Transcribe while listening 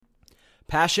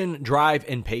Passion, drive,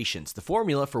 and patience. The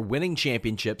formula for winning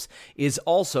championships is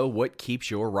also what keeps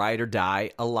your ride or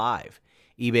die alive.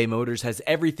 eBay Motors has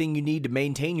everything you need to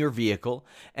maintain your vehicle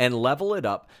and level it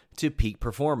up to peak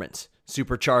performance.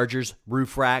 Superchargers,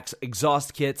 roof racks,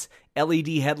 exhaust kits, LED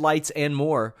headlights, and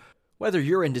more. Whether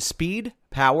you're into speed,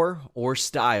 power, or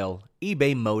style,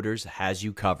 eBay Motors has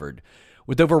you covered.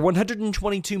 With over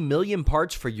 122 million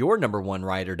parts for your number one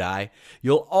ride or die,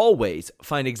 you'll always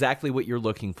find exactly what you're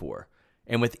looking for.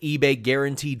 And with eBay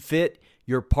Guaranteed Fit,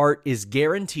 your part is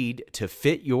guaranteed to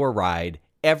fit your ride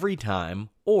every time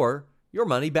or your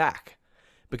money back.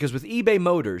 Because with eBay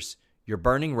Motors, you're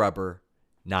burning rubber,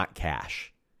 not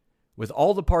cash. With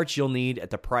all the parts you'll need at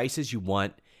the prices you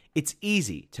want, it's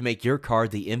easy to make your car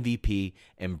the MVP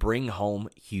and bring home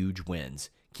huge wins.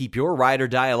 Keep your ride or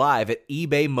die alive at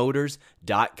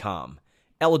ebaymotors.com.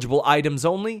 Eligible items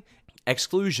only.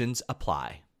 Exclusions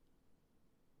apply.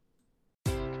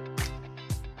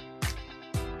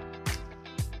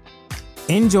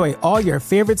 Enjoy all your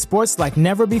favorite sports like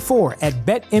never before at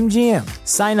BetMGM.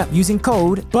 Sign up using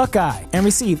code Buckeye and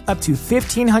receive up to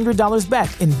 $1,500 back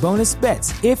in bonus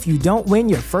bets if you don't win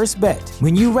your first bet.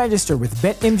 When you register with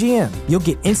BetMGM, you'll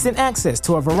get instant access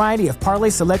to a variety of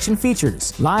parlay selection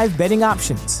features, live betting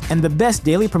options, and the best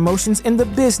daily promotions in the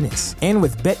business. And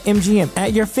with BetMGM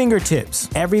at your fingertips,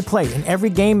 every play and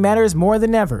every game matters more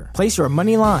than ever. Place your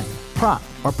money line, prop,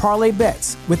 or parlay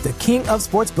bets with the king of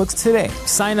sportsbooks today.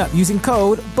 Sign up using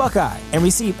code Buckeye and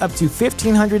receive up to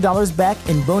 $1,500 back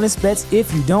in bonus bets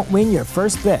if you don't win your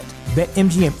first bet.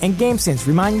 BetMGM and GameSense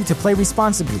remind you to play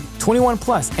responsibly. 21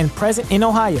 plus and present in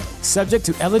Ohio, subject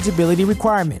to eligibility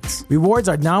requirements. Rewards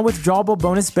are non-withdrawable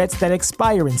bonus bets that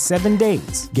expire in 7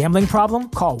 days. Gambling problem?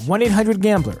 Call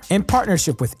 1-800-GAMBLER in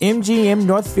partnership with MGM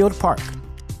Northfield Park.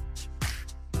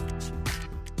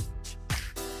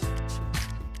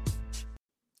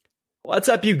 What's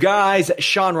up, you guys?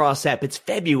 Sean Ross Sapp. It's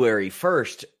February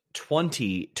 1st,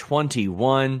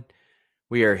 2021.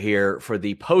 We are here for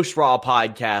the Post-Raw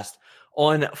podcast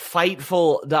on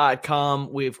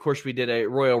Fightful.com. We did a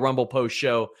Royal Rumble post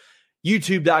show,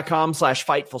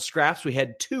 youtube.com/FightfulScraps. We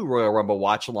had 2 Royal Rumble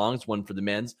watch-alongs, one for the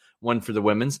men's, one for the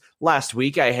women's. Last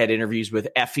week, I had interviews with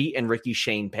Effie and Ricky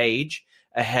Shane Page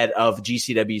ahead of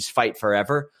GCW's Fight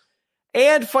Forever.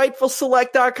 And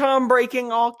FightfulSelect.com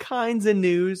breaking all kinds of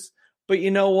news. But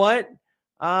you know what?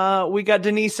 We got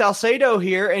Denise Salcedo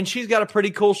here, and she's got a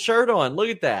pretty cool shirt on. Look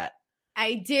at that.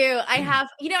 I do. I have,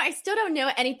 I still don't know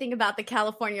anything about the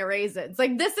California raisins.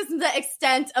 Like, this is the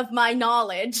extent of my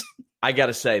knowledge. I got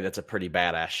to say, that's a pretty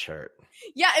badass shirt.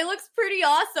 Yeah, it looks pretty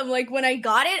awesome. Like, when I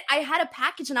got it, I had a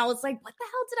package, and I was like, what the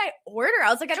hell did I order?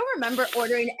 I was like, I don't remember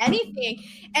ordering anything.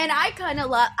 And I kind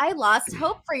of I lost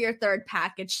hope for your third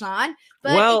package, Sean.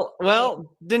 But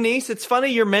well, Denise, it's funny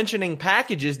you're mentioning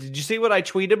packages. Did you see what I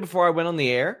tweeted before I went on the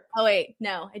air? Oh, wait.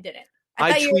 No, I didn't.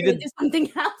 I thought you were going to do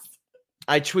something else.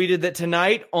 I tweeted that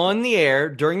tonight on the air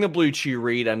during the Blue Chew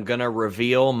read, I'm going to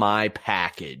reveal my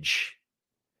package.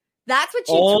 That's what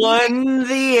you tweeted. On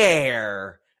the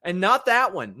air. And not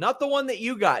that one. Not the one that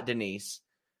you got, Denise.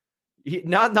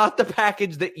 Not the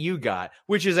package that you got,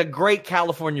 which is a great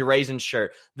California Raisin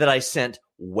shirt that I sent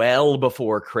well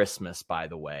before Christmas, by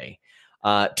the way.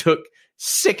 Took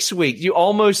 6 weeks. You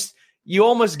almost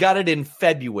got it in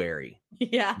February.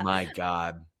 Yeah. My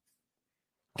God.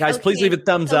 Guys, please leave a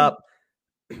thumbs up.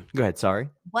 Go ahead, sorry.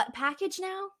 What package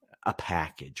now? A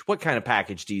package. What kind of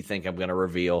package do you think I'm going to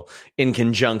reveal in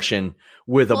conjunction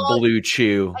with a Blue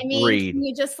Chew read? Can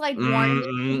you just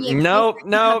warn me? Nope.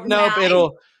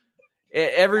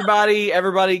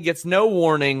 Everybody gets no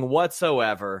warning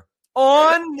whatsoever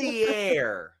on the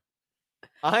air.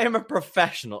 I am a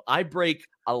professional. I break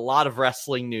a lot of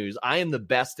wrestling news. I am the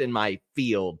best in my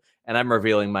field, and I'm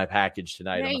revealing my package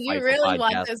tonight. Hey, on the you Fightful really podcast.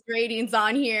 want those ratings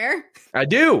on here? I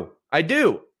do.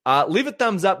 Leave a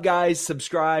thumbs up, guys.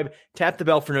 Subscribe. Tap the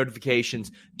bell for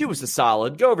notifications. Do us a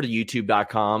solid. Go over to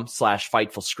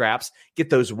youtube.com/FightfulScraps. Get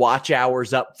those watch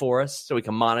hours up for us so we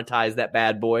can monetize that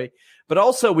bad boy. But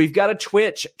also, we've got a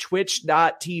Twitch,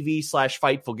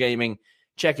 twitch.tv/FightfulGaming.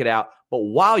 Check it out. But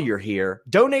while you're here,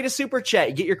 donate a super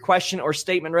chat. Get your question or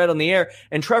statement read on the air.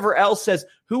 And Trevor L says,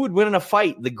 who would win in a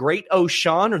fight, the great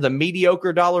O'Shawn or the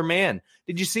mediocre Dollar Man?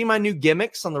 Did you see my new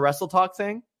gimmicks on the Wrestle Talk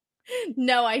thing?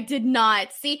 No, I did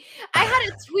not. See, I had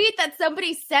a tweet that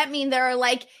somebody sent me, and they were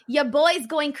like, your boy's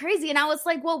going crazy. And I was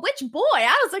like, well, which boy?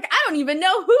 I was like, I don't even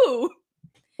know who.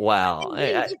 Wow. You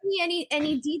didn't give me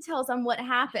any details on what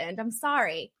happened. I'm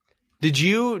sorry. Did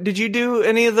you do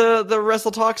any of the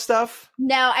Wrestle Talk stuff?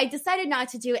 No, I decided not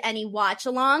to do any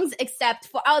watch-alongs, except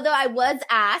for, although I was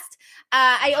asked,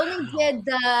 I only did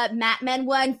the Mat Men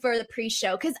one for the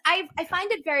pre-show because I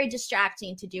find it very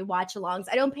distracting to do watch-alongs.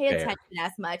 I don't pay attention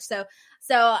as much, so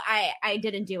I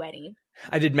didn't do any.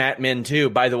 I did Mat Men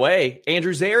too. By the way,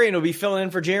 Andrew Zarian will be filling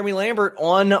in for Jeremy Lambert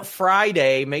on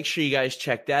Friday. Make sure you guys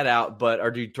check that out. But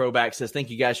our dude Throwback says, thank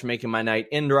you guys for making my night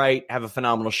end right. Have a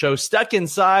phenomenal show. Stuck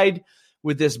inside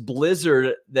with this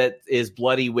blizzard that is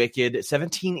bloody wicked.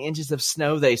 17 inches of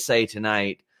snow, they say,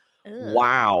 tonight. Ugh.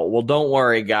 Wow. Well, don't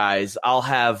worry, guys. I'll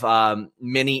have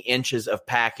many inches of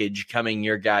package coming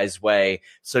your guys' way.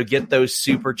 So get those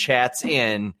super chats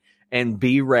in and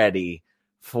be ready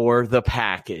for the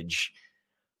package.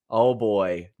 Oh,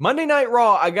 boy. Monday Night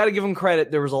Raw, I got to give them credit.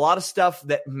 There was a lot of stuff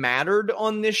that mattered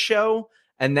on this show,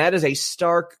 and that is a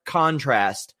stark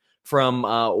contrast from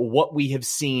what we have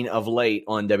seen of late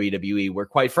on WWE, where,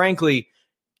 quite frankly,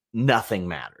 nothing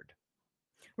mattered.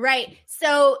 Right.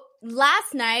 So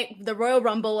last night, the Royal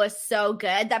Rumble was so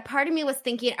good that part of me was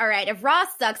thinking, all right, if Raw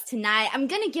sucks tonight, I'm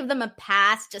going to give them a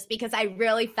pass just because I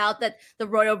really felt that the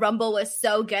Royal Rumble was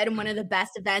so good and one of the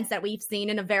best events that we've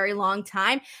seen in a very long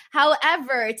time.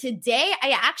 However, today,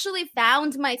 I actually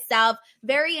found myself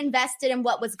very invested in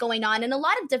what was going on and a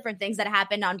lot of different things that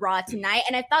happened on Raw tonight.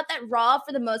 And I thought that Raw,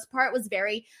 for the most part, was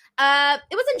very, it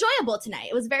was enjoyable tonight.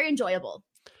 It was very enjoyable.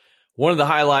 One of the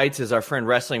highlights is our friend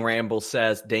Wrestling Ramble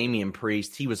says, Damian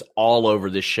Priest. He was all over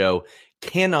this show.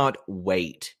 Cannot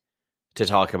wait to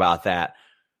talk about that.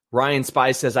 Ryan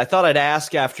Spice says, I thought I'd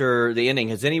ask after the ending,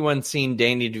 has anyone seen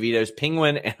Danny DeVito's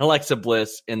Penguin and Alexa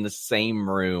Bliss in the same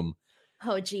room?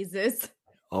 Oh, Jesus.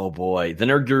 Oh, boy. The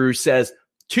Nerd Guru says,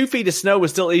 2 feet of snow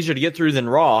was still easier to get through than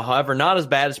Raw. However, not as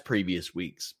bad as previous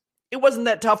weeks. It wasn't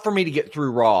that tough for me to get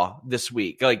through Raw this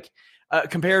week.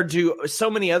 Compared to so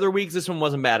many other weeks, this one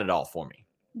wasn't bad at all for me.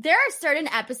 There are certain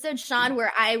episodes, Sean,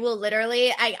 where I will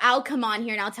literally, I'll come on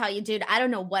here and I'll tell you, dude, I don't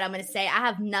know what I'm going to say. I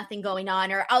have nothing going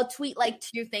on, or I'll tweet like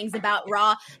 2 things about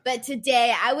Raw. But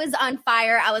today I was on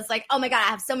fire. I was like, oh my God, I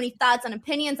have so many thoughts and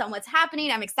opinions on what's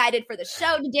happening. I'm excited for the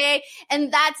show today.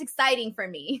 And that's exciting for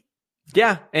me.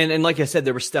 Yeah. And like I said,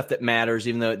 there was stuff that matters,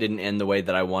 even though it didn't end the way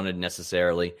that I wanted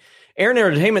necessarily. Aaron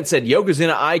Entertainment said,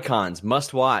 Yokozuna Icons,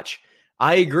 must watch.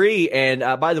 I agree. And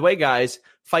by the way, guys,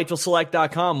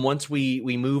 FightfulSelect.com, once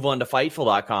we move on to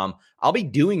Fightful.com, I'll be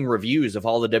doing reviews of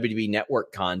all the WWE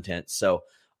Network content. So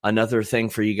another thing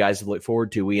for you guys to look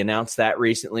forward to. We announced that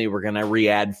recently. We're going to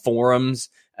re-add forums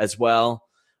as well.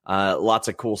 Lots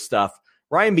of cool stuff.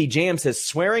 Ryan B. Jam says,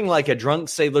 swearing like a drunk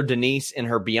Sailor Denise in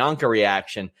her Bianca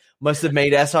reaction must have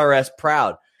made SRS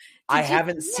proud. I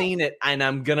haven't seen it, and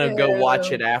I'm going to go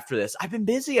watch it after this. I've been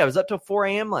busy. I was up till 4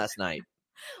 a.m. last night.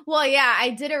 Well, yeah, I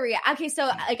did okay, so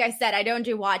like I said, I don't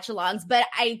do watch-alongs, but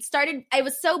I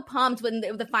was so pumped when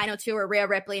the final 2 were Rhea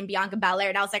Ripley and Bianca Belair,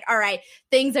 and I was like, all right,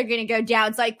 things are going to go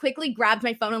down. So I quickly grabbed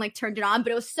my phone and like turned it on,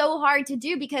 but it was so hard to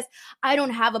do because I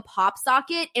don't have a pop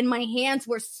socket and my hands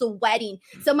were sweating.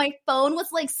 So my phone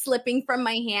was like slipping from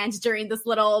my hands during this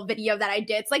little video that I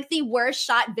did. It's like the worst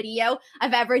shot video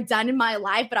I've ever done in my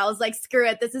life, but I was like, screw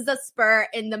it. This is a spur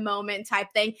in the moment type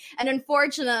thing. And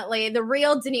unfortunately, the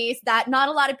real Denise that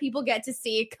not a lot of people get to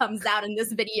see comes out in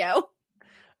this video.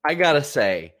 I gotta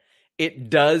say, it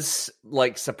does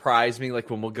like surprise me, like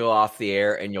when we'll go off the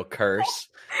air and you'll curse.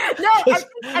 No,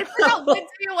 I forgot what day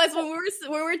it was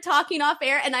when we were talking off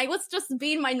air, and I was just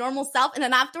being my normal self. And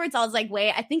then afterwards, I was like,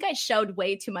 wait, I think I showed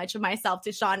way too much of myself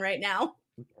to Sean right now.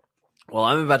 Well,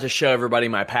 I'm about to show everybody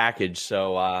my package,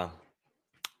 so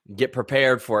get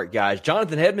prepared for it, guys.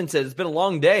 Jonathan Hedman said it's been a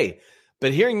long day,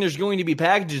 but hearing there's going to be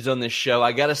packages on this show,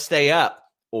 I got to stay up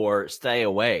or stay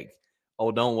awake.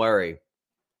 Oh, don't worry.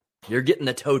 You're getting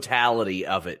the totality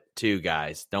of it too,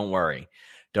 guys. Don't worry.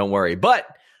 Don't worry. But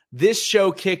this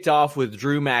show kicked off with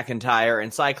Drew McIntyre,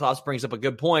 and Cyclops brings up a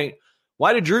good point.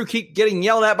 Why did Drew keep getting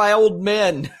yelled at by old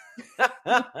men?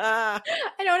 I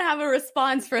don't have a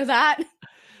response for that.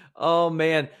 Oh,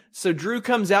 man. So Drew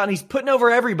comes out and he's putting over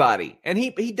everybody. And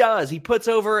he does. He puts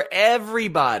over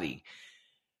everybody.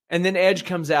 And then Edge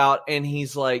comes out and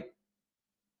he's like,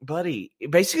 buddy,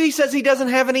 basically he says he doesn't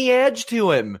have any edge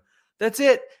to him. That's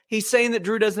it. He's saying that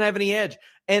Drew doesn't have any edge.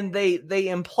 And they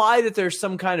imply that there's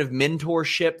some kind of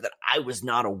mentorship that I was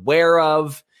not aware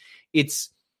of. It's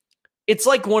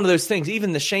like one of those things,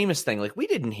 even the Sheamus thing. Like, we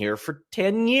didn't hear for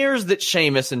 10 years that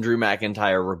Sheamus and Drew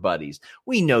McIntyre were buddies.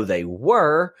 We know they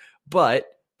were, but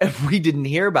if we didn't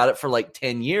hear about it for like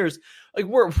 10 years, like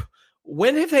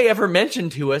when have they ever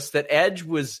mentioned to us that Edge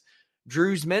was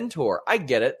Drew's mentor? I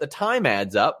get it. The time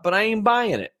adds up, but I ain't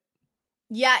buying it.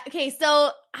 Yeah. Okay.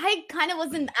 So I kind of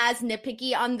wasn't as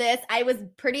nitpicky on this. I was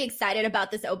pretty excited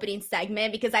about this opening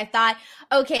segment because I thought,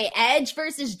 okay, Edge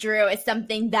versus Drew is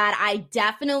something that I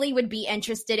definitely would be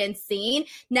interested in seeing.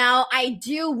 Now, I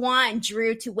do want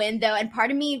Drew to win though, and part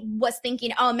of me was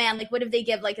thinking, oh man, like what if they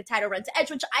give like a title run to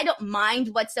Edge, which I don't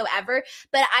mind whatsoever,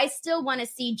 but I still want to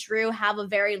see Drew have a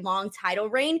very long title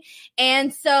reign.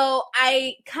 And so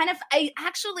I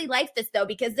actually like this though,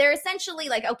 because they're essentially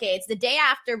like, okay, it's the day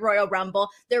after Royal Rumble.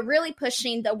 They're really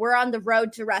pushing the we're on the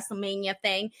road to WrestleMania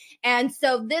thing. And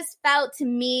so this felt to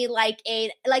me like an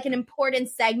important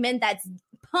segment that's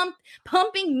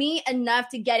pumping me enough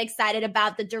to get excited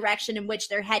about the direction in which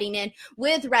they're heading in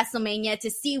with WrestleMania, to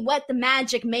see what the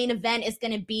Magic main event is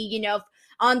going to be, you know,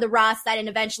 on the Raw side and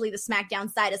eventually the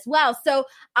SmackDown side as well. So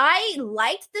I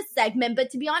liked this segment, but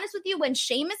to be honest with you, when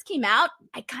Sheamus came out,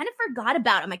 I kind of forgot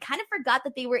about him. I kind of forgot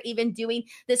that they were even doing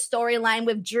this storyline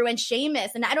with Drew and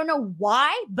Sheamus, and I don't know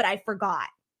why, but I forgot.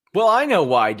 Well, I know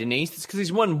why, Denise. It's because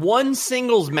he's won one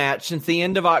singles match since the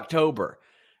end of October.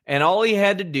 And all he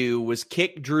had to do was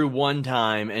kick Drew one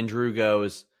time, and Drew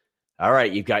goes, all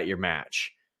right, you've got your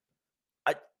match.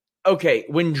 Okay,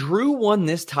 when Drew won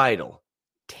this title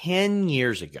 10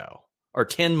 years ago, or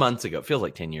 10 months ago, it feels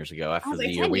like 10 years ago after the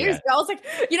year we had. I was like,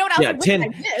 you know what? I was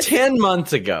like, 10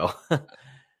 months ago.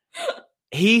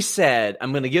 He said,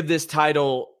 I'm going to give this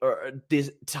title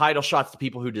shots to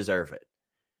people who deserve it.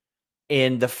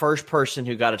 And the first person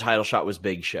who got a title shot was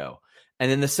Big Show.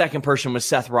 And then the second person was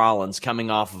Seth Rollins coming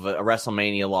off of a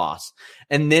WrestleMania loss.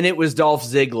 And then it was Dolph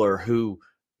Ziggler who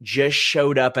just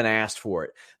showed up and asked for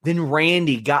it. Then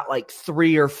Randy got like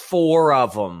 3 or 4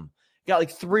 of them. Got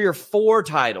like 3 or 4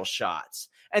 title shots.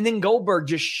 And then Goldberg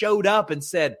just showed up and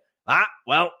said,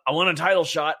 well, I want a title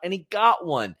shot. And he got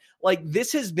one. Like,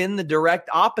 this has been the direct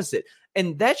opposite.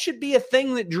 And that should be a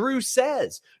thing that Drew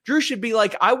says. Drew should be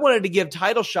like, I wanted to give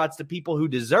title shots to people who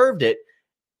deserved it.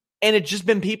 And it's just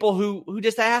been people who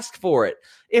just asked for it.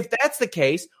 If that's the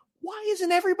case, why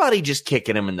isn't everybody just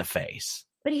kicking him in the face?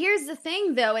 But here's the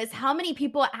thing, though, is how many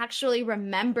people actually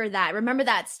remember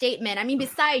that statement? I mean,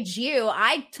 besides you,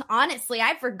 honestly,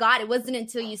 I forgot. It wasn't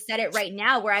until you said it right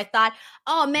now where I thought,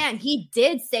 oh, man, he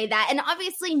did say that. And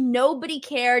obviously nobody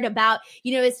cared about,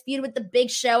 you know, his feud with the Big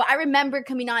Show. I remember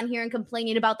coming on here and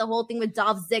complaining about the whole thing with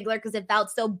Dolph Ziggler because it felt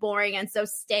so boring and so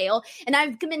stale. And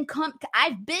I've been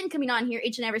coming on here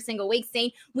each and every single week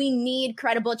saying we need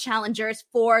credible challengers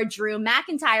for Drew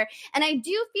McIntyre. And I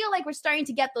do feel like we're starting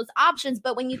to get those options,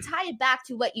 but when you tie it back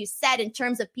to what you said in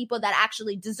terms of people that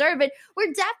actually deserve it,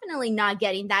 we're definitely not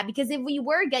getting that, because if we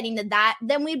were getting to that,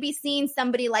 then we'd be seeing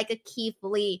somebody like a Keith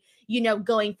Lee, you know,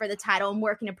 going for the title and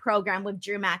working a program with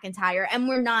Drew McIntyre, and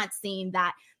we're not seeing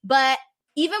that. But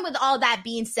even with all that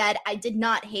being said, I did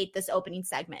not hate this opening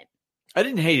segment. I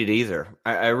didn't hate it either.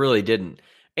 I really didn't.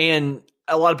 And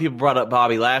a lot of people brought up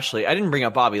Bobby Lashley. I didn't bring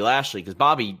up Bobby Lashley because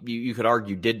Bobby, you could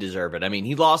argue, did deserve it. I mean,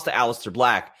 he lost to Aleister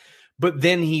Black, but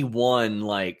then he won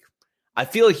I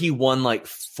feel like he won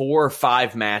 4 or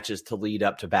 5 matches to lead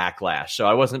up to Backlash. So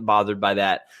I wasn't bothered by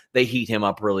that. They heat him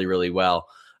up really, really well.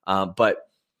 But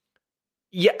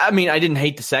yeah, I mean, I didn't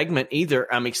hate the segment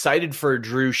either. I'm excited for a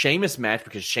Drew Sheamus match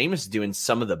because Sheamus is doing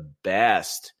some of the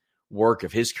best work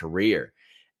of his career.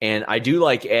 And I do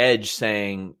like Edge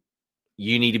saying,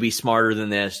 you need to be smarter than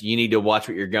this. You need to watch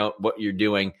what you're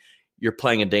doing. You're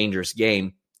playing a dangerous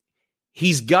game.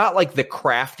 He's got the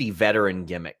crafty veteran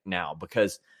gimmick now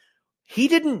because he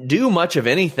didn't do much of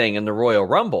anything in the Royal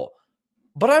Rumble,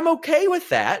 but I'm okay with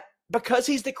that because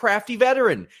he's the crafty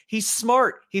veteran. He's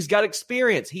smart. He's got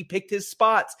experience. He picked his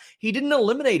spots. He didn't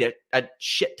eliminate a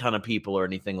shit ton of people or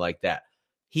anything like that.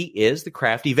 He is the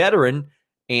crafty veteran,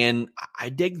 and I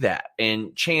dig that.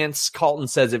 And Chance Colton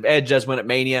says, if Edge does win at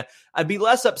Mania, I'd be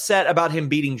less upset about him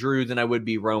beating Drew than I would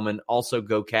be Roman. Also,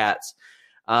 go Cats.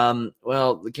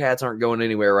 Well, the Cats aren't going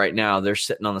anywhere right now. They're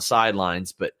sitting on the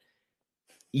sidelines, but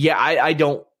yeah, I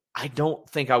don't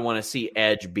think I want to see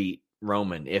Edge beat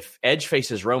Roman. If Edge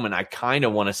faces Roman, I kind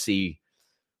of want to see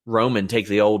Roman take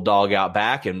the old dog out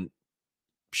back and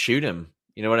shoot him.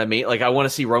 You know what I mean? I want to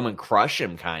see Roman crush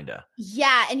him, kind of.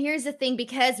 Yeah, and here's the thing,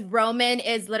 because Roman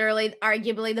is literally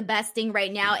arguably the best thing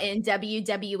right now in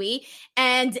WWE,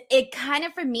 and it kind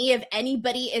of, for me, if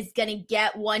anybody is going to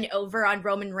get one over on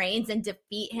Roman Reigns and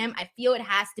defeat him, I feel it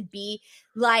has to be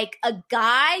a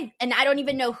guy, and I don't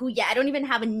even know who yet. I don't even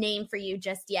have a name for you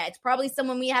just yet. It's probably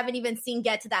someone we haven't even seen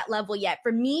get to that level yet.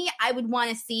 For me, I would want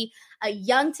to see a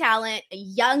young talent, a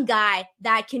young guy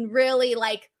that can really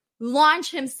launch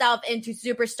himself into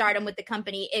superstardom with the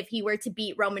company if he were to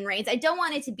beat Roman Reigns. I don't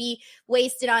want it to be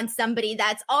wasted on somebody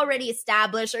that's already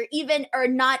established or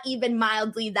not even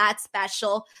mildly that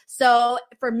special. So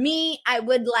for me, I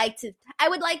would like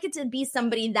it to be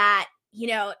somebody that,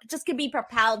 just could be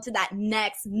propelled to that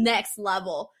next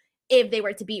level if they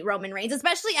were to beat Roman Reigns,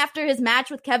 especially after his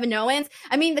match with Kevin Owens.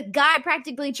 I mean, the guy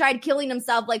practically tried killing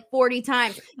himself like 40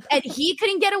 times, and he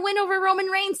couldn't get a win over Roman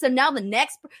Reigns. So now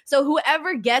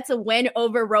whoever gets a win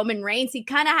over Roman Reigns, he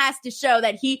kind of has to show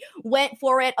that he went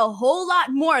for it a whole lot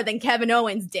more than Kevin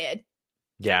Owens did.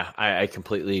 Yeah, I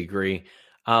completely agree.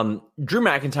 Drew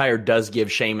McIntyre does give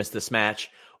Sheamus this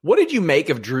match. What did you make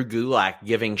of Drew Gulak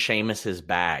giving Sheamus his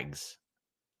bags?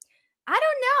 I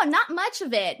don't know. Not much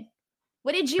of it.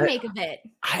 What did you make of it?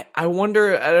 I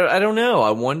wonder. I don't know.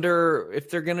 I wonder if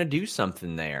they're going to do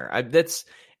something there.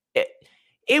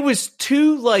 It was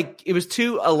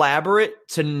too elaborate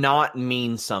to not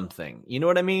mean something. You know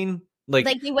what I mean? Like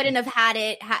they wouldn't have had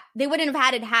it. They wouldn't have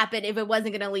had it happen if it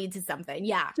wasn't going to lead to something.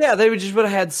 Yeah. Yeah. They would have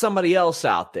had somebody else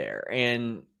out there,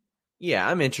 and yeah,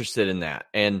 I'm interested in that,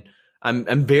 and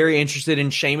I'm very interested in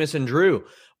Sheamus and Drew,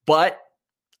 but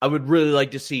I would really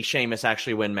like to see Sheamus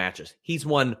actually win matches. He's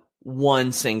won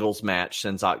one singles match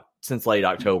since late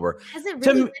October. Has it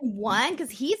really been one? Because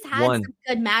he's had some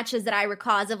good matches that I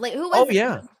recall as of late. Who was? Oh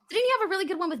yeah, didn't he have a really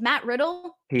good one with Matt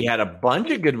Riddle? He had a bunch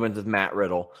of good ones with Matt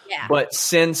Riddle. Yeah, but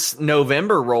since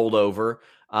November rolled over,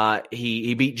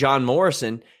 he beat John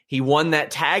Morrison. He won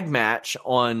that tag match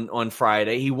on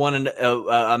Friday. He won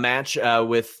a match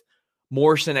with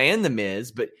Morrison and The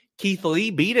Miz, but Keith Lee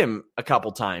beat him a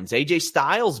couple times. AJ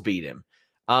Styles beat him.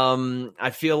 I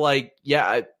feel like,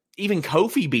 even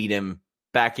Kofi beat him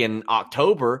back in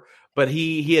October, but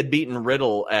he had beaten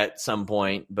Riddle at some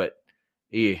point. But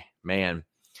man,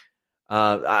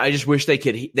 I just wish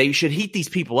they should heat these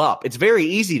people up. It's very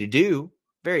easy to do.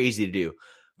 Very easy to do.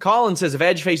 Colin says, if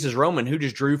Edge faces Roman, who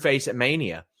does Drew face at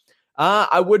Mania?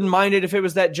 I wouldn't mind it if it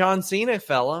was that John Cena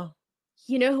fella.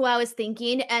 You know who I was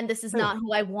thinking, and this is not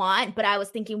who I want, but I was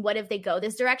thinking, what if they go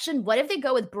this direction? What if they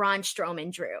go with Braun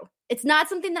Strowman, Drew? It's not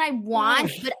something that I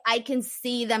want, but I can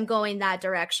see them going that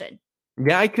direction.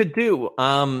 Yeah, I could do.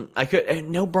 I could.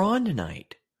 No Braun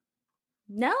tonight.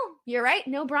 No, you're right.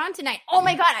 No Braun tonight. Oh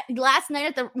my God. Last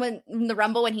night in the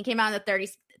Rumble, when he came out in the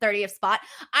 30th spot,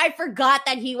 I forgot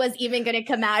that he was even going to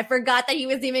come out. I forgot that he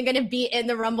was even going to be in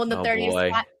the Rumble in the 30th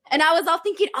spot. And I was all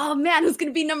thinking, oh man, who's going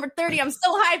to be number 30? I'm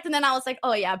so hyped. And then I was like,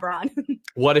 oh yeah, Braun.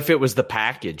 What if it was the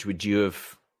package? Would you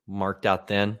have marked out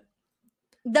then?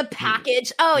 The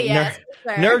package? Oh yes.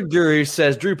 Nerd Guru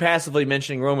says, Drew passively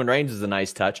mentioning Roman Reigns is a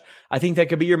nice touch. I think that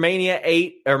could be your Mania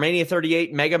 8 or Mania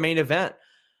 38 mega main event.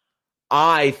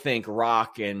 I think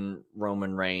Rock and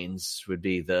Roman Reigns would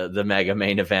be the mega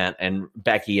main event, and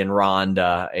Becky and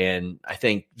Ronda. And I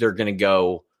think they're going to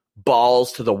go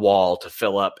balls to the wall to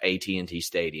fill up AT&T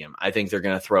Stadium. I think they're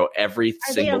going to throw every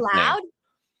single thing. Are they allowed?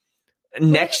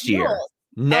 Next year.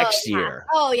 Next year.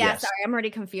 Oh, yeah. Yes. Sorry. I'm already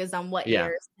confused on what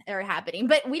years are happening.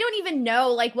 But we don't even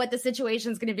know what the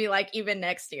situation is going to be like even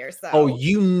next year. So. Oh,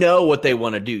 you know what they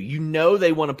want to do. You know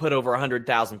they want to put over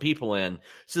 100,000 people in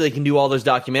so they can do all those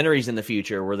documentaries in the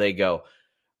future where they go,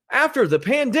 after the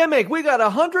pandemic, we got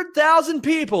 100,000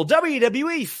 people.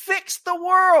 WWE fixed the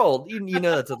world. You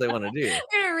know that's what they want to do. They're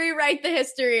going to rewrite the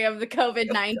history of the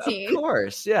COVID-19. Of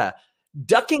course, yeah.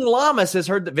 Ducking Llamas has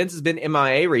heard that Vince has been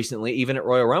MIA recently, even at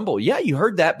Royal Rumble. Yeah, you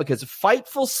heard that because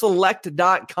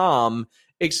FightfulSelect.com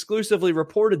exclusively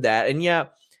reported that. And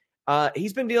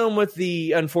he's been dealing with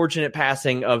the unfortunate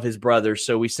passing of his brother.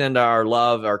 So we send our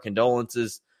love, our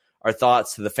condolences, our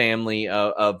thoughts to the family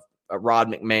of Rod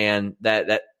McMahon.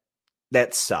 That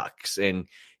sucks. And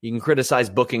you can criticize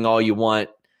booking all you want.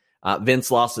 Vince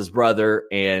lost his brother,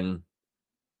 and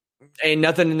ain't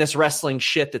nothing in this wrestling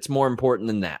shit that's more important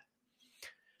than that.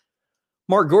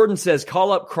 Mark Gordon says,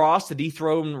 call up Cross to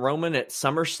dethrone Roman at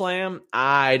SummerSlam.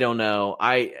 I don't know.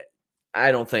 I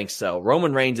don't think so.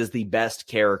 Roman Reigns is the best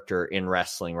character in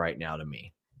wrestling right now to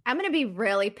me. I'm going to be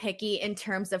really picky in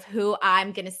terms of who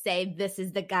I'm going to say this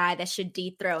is the guy that should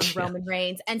dethrone Roman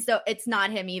Reigns. And so it's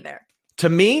not him either. To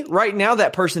me, right now,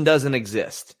 that person doesn't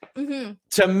exist. Mm-hmm.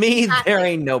 To me, there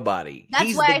ain't nobody.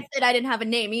 That's why I said I didn't have a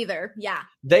name either. Yeah.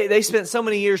 They spent so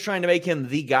many years trying to make him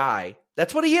the guy.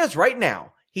 That's what he is right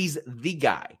now. He's the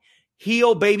guy.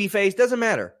 Heel, babyface, doesn't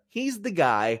matter. He's the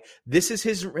guy. This is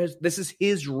his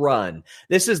run.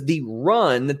 This is the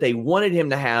run that they wanted him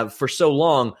to have for so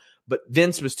long, but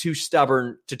Vince was too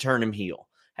stubborn to turn him heel.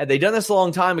 Had they done this a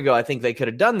long time ago, I think they could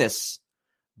have done this,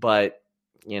 but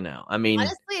I mean,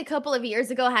 honestly, a couple of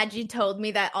years ago, had you told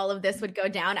me that all of this would go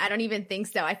down, I don't even think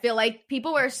so. I feel like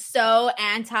people were so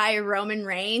anti-Roman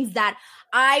Reigns that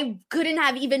I couldn't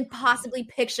have even possibly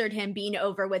pictured him being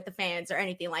over with the fans or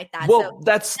anything like that. Well,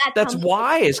 So that's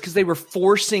why, is because they were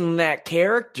forcing that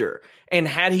character. And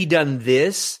had he done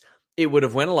this, it would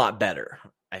have went a lot better,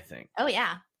 I think. Oh,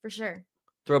 yeah, for sure.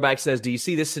 Throwback says, do you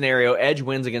see this scenario? Edge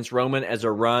wins against Roman as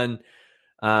a run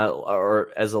or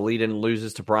as a lead-in,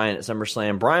 loses to Bryan at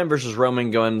SummerSlam. Bryan versus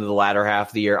Roman going into the latter half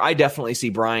of the year. I definitely see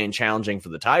Bryan challenging for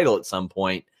the title at some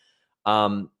point.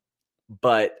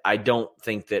 But I don't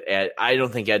think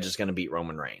Edge is going to beat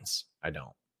Roman Reigns. I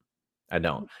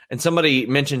don't. And somebody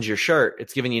mentions your shirt.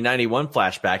 It's giving you 91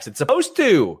 flashbacks. It's supposed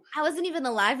to. I wasn't even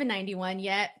alive in 91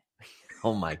 yet.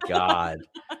 Oh, my God.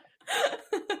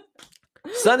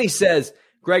 Sonny says,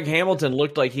 Greg Hamilton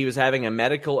looked like he was having a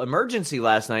medical emergency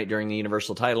last night during the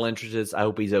Universal title entrances. I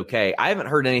hope he's okay. I haven't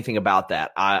heard anything about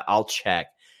that. I'll check.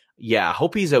 Yeah, I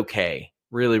hope he's okay.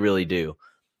 Really, really do.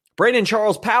 Brandon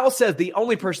Charles Powell says the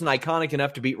only person iconic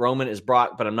enough to beat Roman is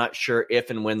Brock, but I'm not sure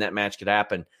if and when that match could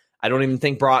happen. I don't even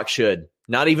think Brock should.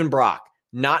 Not even Brock.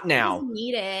 Not now.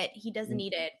 He doesn't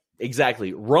need it.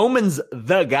 Exactly. Roman's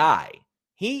the guy.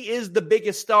 He is the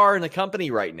biggest star in the company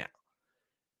right now.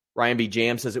 Ryan B.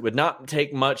 Jam says it would not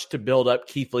take much to build up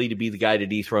Keith Lee to be the guy to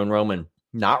dethrone Roman.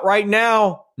 Not right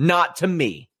now. Not to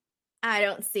me. I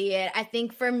don't see it. I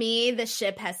think for me, the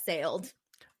ship has sailed.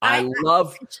 I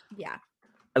love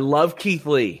Keith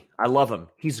Lee. I love him.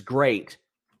 He's great.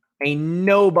 Ain't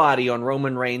nobody on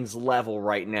Roman Reigns' level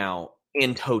right now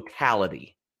in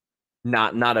totality.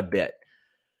 Not a bit.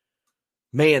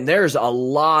 Man, there's a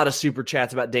lot of super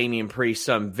chats about Damian Priest,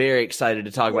 so I'm very excited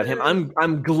to talk about him.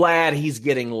 I'm glad he's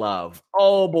getting love.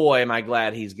 Oh boy, am I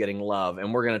glad he's getting love,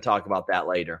 and we're going to talk about that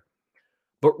later.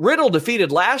 But Riddle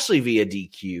defeated Lashley via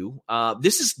DQ.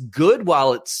 This is good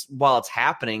while it's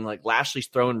happening. Like, Lashley's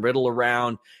throwing Riddle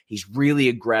around. He's really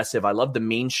aggressive. I love the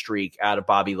mean streak out of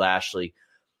Bobby Lashley.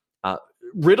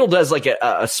 Riddle does like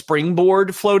a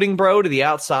springboard floating bro to the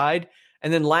outside.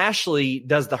 And then Lashley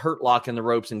does the hurt lock in the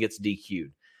ropes and gets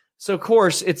DQ'd. So, of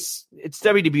course, it's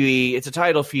WWE. It's a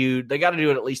title feud. They got to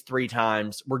do it at least 3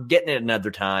 times. We're getting it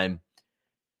another time.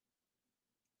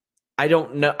 I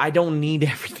don't know. I don't need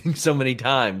everything so many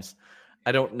times.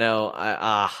 I don't know.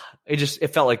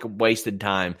 It felt like wasted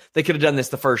time. They could have done this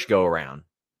the first go around.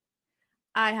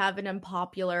 I have an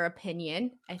unpopular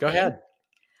opinion. Go ahead.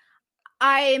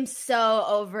 I am so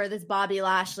over this Bobby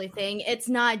Lashley thing. It's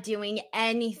not doing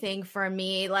anything for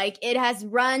me. Like, it has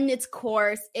run its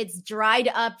course. It's dried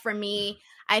up for me.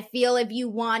 I feel if you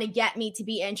want to get me to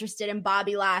be interested in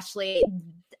Bobby Lashley,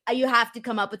 you have to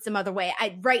come up with some other way.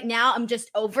 Right now, I'm just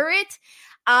over it.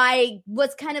 I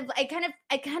kind of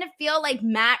feel like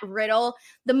Matt Riddle,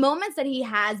 the moments that he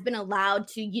has been allowed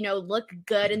to, look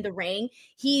good in the ring,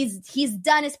 he's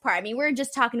done his part. I mean, we're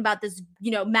just talking about this,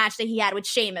 match that he had with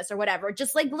Sheamus or whatever,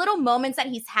 just like little moments that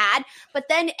he's had. But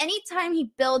then anytime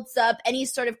he builds up any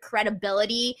sort of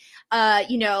credibility,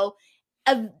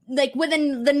 like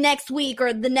within the next week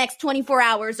or the next 24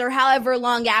 hours or however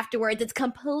long afterwards, it's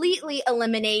completely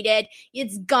eliminated.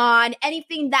 It's gone.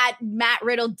 Anything that Matt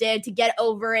Riddle did to get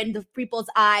over in the people's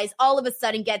eyes all of a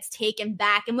sudden gets taken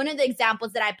back. And one of the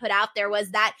examples that I put out there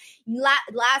was that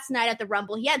last night at the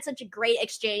Rumble, he had such a great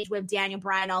exchange with Daniel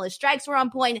Bryan. All his strikes were on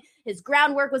point. His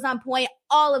groundwork was on point,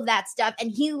 all of that stuff. And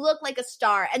he looked like a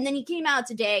star. And then he came out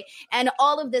today and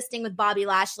all of this thing with Bobby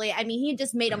Lashley, I mean, he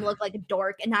just made him look like a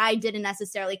dork. And I didn't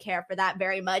necessarily care for that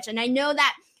very much. And I know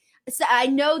that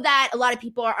a lot of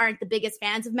people aren't the biggest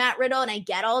fans of Matt Riddle, and I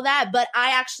get all that, but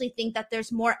I actually think that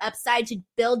there's more upside to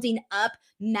building up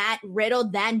Matt Riddle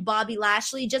than Bobby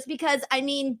Lashley, just because, I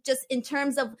mean, just in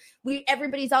terms of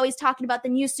everybody's always talking about the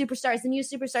new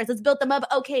superstars. Let's build them up.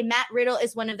 Okay, Matt Riddle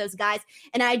is one of those guys,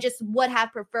 and I just would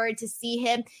have preferred to see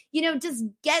him, just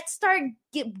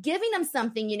giving him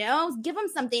something, give him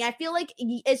something. I feel like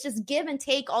it's just give and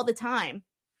take all the time.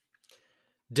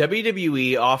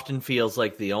 WWE often feels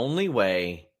like the only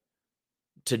way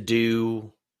to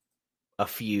do a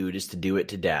feud is to do it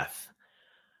to death.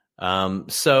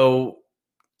 So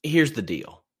here's the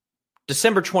deal.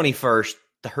 December 21st,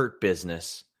 the Hurt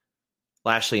Business,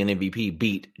 Lashley and MVP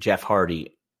beat Jeff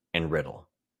Hardy and Riddle.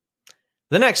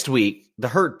 The next week, the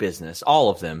Hurt Business, all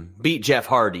of them, beat Jeff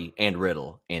Hardy and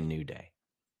Riddle and New Day.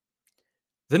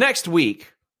 The next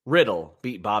week, Riddle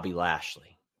beat Bobby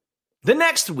Lashley. The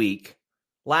next week,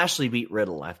 Lashley beat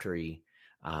Riddle after he,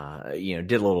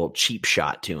 did a little cheap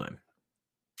shot to him.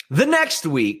 The next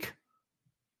week,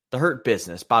 the Hurt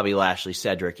Business, Bobby Lashley,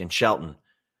 Cedric, and Shelton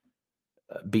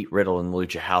beat Riddle in the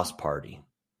Lucha House Party.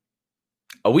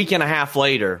 A week and a half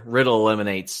later, Riddle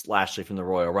eliminates Lashley from the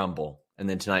Royal Rumble. And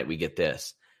then tonight we get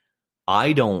this.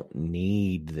 I don't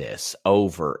need this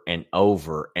over and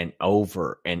over and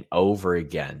over and over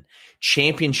again.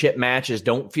 Championship matches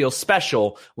don't feel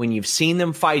special when you've seen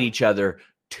them fight each other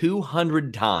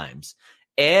 200 times.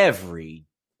 Every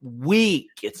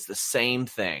week, it's the same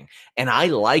thing. And I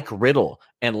like Riddle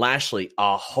and Lashley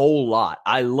a whole lot.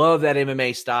 I love that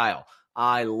MMA style.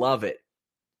 I love it.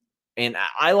 And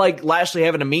I like Lashley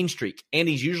having a mean streak, and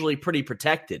he's usually pretty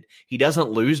protected. He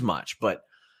doesn't lose much, but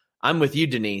I'm with you,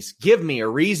 Denise. Give me a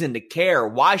reason to care.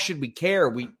 Why should we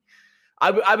care?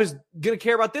 I was going to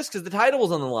care about this because the title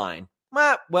was on the line.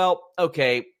 Well,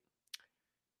 okay.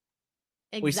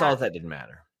 Exactly. We saw that didn't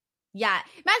matter. Yeah.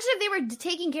 Imagine if they were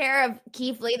taking care of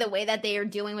Keith Lee the way that they are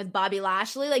doing with Bobby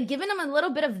Lashley, like giving him a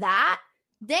little bit of that.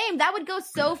 Damn, that would go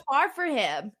so far for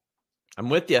him. I'm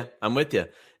with you.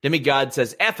 Demigod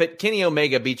says, F it, Kenny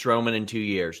Omega beats Roman in 2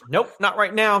 years. Nope, not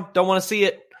right now. Don't want to see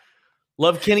it.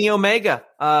 Love Kenny Omega.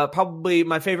 Probably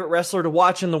my favorite wrestler to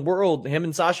watch in the world, him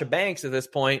and Sasha Banks at this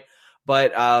point.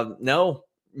 But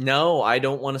no, I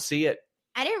don't want to see it.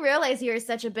 I didn't realize you were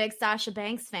such a big Sasha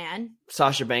Banks fan.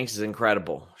 Sasha Banks is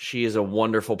incredible. She is a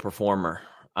wonderful performer.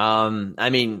 I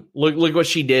mean, look what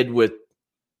she did with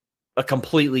a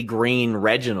completely green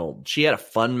Reginald. She had a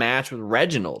fun match with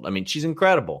Reginald. I mean, she's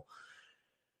incredible.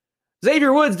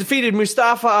 Xavier Woods defeated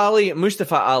Mustafa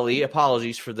Ali,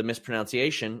 apologies for the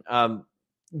mispronunciation.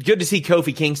 Good to see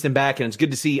Kofi Kingston back, and it's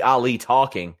good to see Ali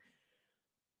talking.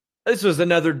 This was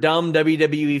another dumb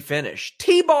WWE finish.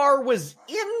 T-Bar was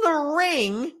in the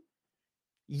ring,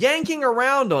 yanking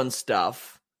around on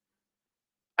stuff,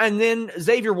 and then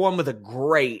Xavier won with a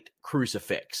great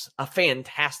crucifix, a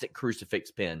fantastic crucifix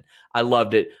pin. I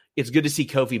loved it. It's good to see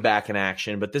Kofi back in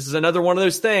action, but this is another one of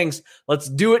those things. Let's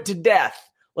do it to death.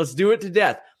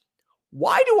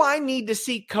 Why do I need to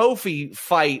see Kofi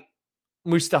fight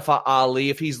Mustafa Ali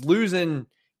if he's losing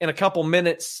in a couple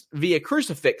minutes via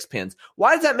crucifix pins?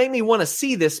 Why does that make me want to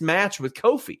see this match with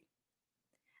Kofi?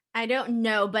 I don't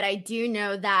know, but I do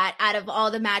know that out of all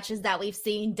the matches that we've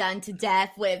seen done to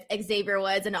death with Xavier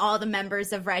Woods and all the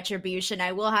members of Retribution,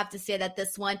 I will have to say that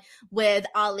this one with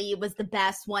Ali was the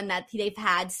best one that they've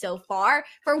had so far.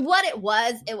 For what it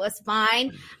was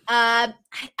fine.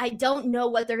 I don't know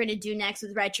what they're going to do next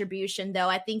with Retribution, though.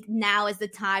 I think now is the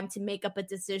time to make up a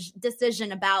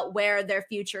decision about where their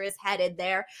future is headed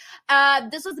there.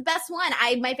 This was the best one.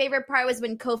 My favorite part was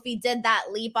when Kofi did that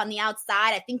leap on the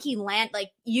outside. I think he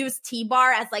used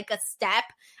T-Bar as like a step.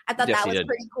 I thought that was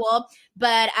pretty cool.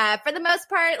 But for the most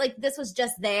part, like this was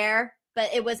just there,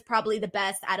 but it was probably the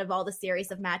best out of all the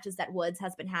series of matches that Woods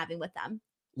has been having with them.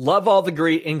 Love all the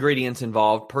great ingredients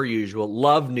involved, per usual.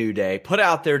 Love New Day. Put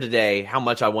out there today how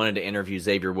much I wanted to interview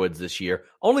Xavier Woods this year.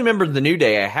 Only member of the New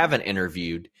Day I haven't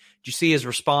interviewed. Did you see his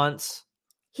response?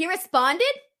 He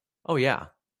responded? Oh, yeah.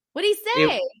 What did he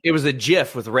say? It was a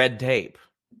GIF with red tape.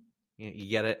 You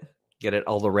get it? Get it?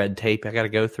 All the red tape I got to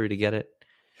go through to get it.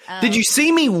 Did you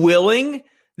see me willing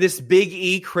this Big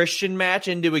E Christian match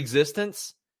into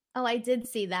existence? Oh, I did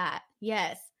see that.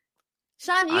 Yes.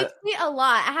 Sean, you tweet a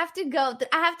lot. I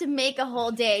have to make a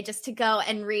whole day just to go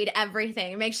and read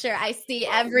everything, make sure I see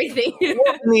everything.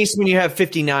 Well, at least when you have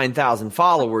 59,000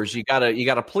 followers, you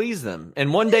gotta please them.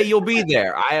 And one day you'll be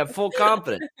there. I have full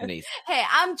confidence, Denise. Hey,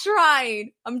 I'm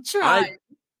trying.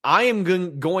 I am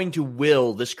going to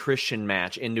will this Christian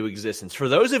match into existence. For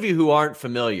those of you who aren't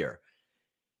familiar,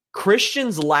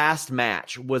 Christian's last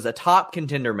match was a top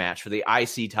contender match for the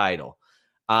IC title.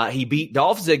 He beat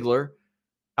Dolph Ziggler,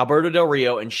 Alberto Del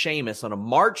Rio, and Sheamus on a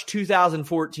March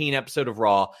 2014 episode of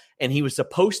Raw, and he was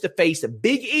supposed to face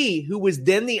Big E, who was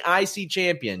then the IC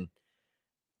champion,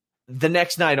 the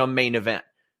next night on Main Event.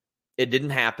 It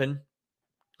didn't happen.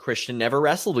 Christian never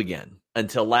wrestled again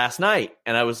until last night,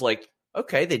 and I was like,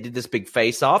 okay, they did this big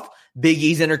face-off. Big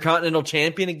E's Intercontinental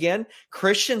Champion again.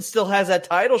 Christian still has that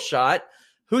title shot.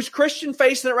 Who's Christian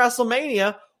facing at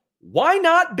WrestleMania? Why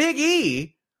not Big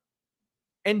E?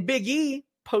 And Big E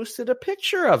posted a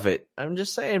picture of it. I'm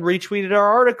just saying, retweeted our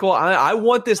article. I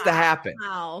want this to happen.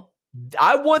 Wow.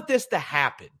 I want this to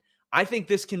happen. I think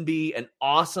this can be an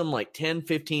awesome, 10,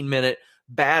 15-minute,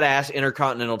 badass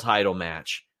Intercontinental title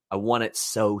match. I want it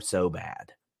so, so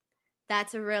bad.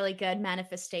 That's a really good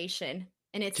manifestation.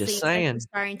 And it just seems saying. like we're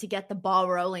starting to get the ball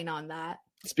rolling on that.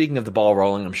 Speaking of the ball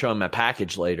rolling, I'm showing my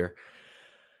package later.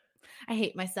 I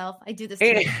hate myself. I do this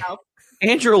to myself.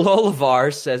 Andrew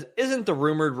Lolavar says, isn't the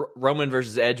rumored Roman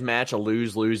versus Edge match a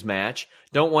lose-lose match?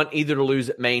 Don't want either to lose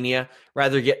at Mania.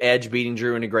 Rather get Edge beating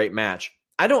Drew in a great match.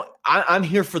 I'm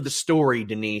here for the story,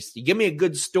 Denise. You give me a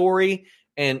good story,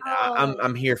 and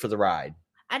I'm here for the ride.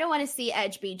 I don't want to see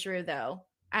Edge beat Drew, though.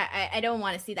 I don't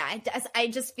want to see that. I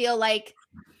just feel like,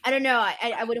 I don't know.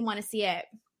 I wouldn't want to see it.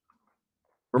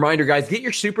 Reminder, guys, get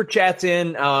your super chats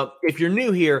in. If you're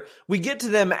new here, we get to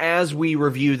them as we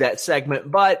review that segment.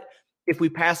 But if we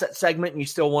pass that segment and you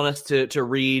still want us to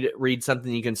read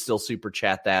something, you can still super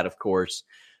chat that, of course.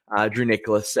 Drew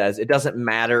Nicholas says, it doesn't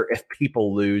matter if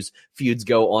people lose. Feuds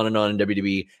go on in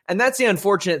WWE. And that's the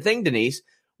unfortunate thing, Denise.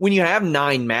 When you have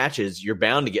 9 matches, you're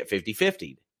bound to get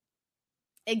 50-50.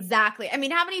 Exactly. I mean,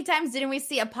 how many times didn't we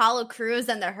see Apollo Crews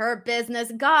and the Hurt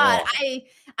Business? God,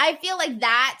 I feel like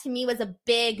that to me was a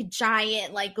big,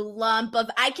 giant, like lump of,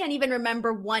 I can't even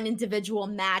remember one individual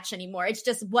match anymore. It's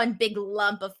just one big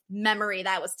lump of memory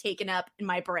that was taken up in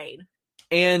my brain.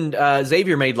 And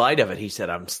Xavier made light of it. He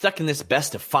said, I'm stuck in this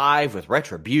best of 5 with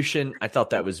Retribution. I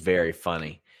thought that was very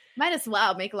funny. Might as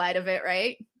well make light of it,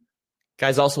 right?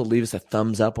 Guys, also leave us a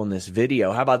thumbs up on this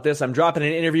video. How about this? I'm dropping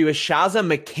an interview with Shaza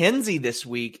McKenzie this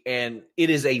week, and it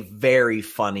is a very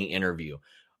funny interview.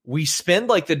 We spend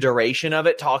like the duration of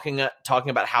it talking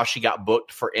about how she got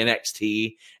booked for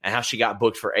NXT and how she got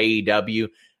booked for AEW.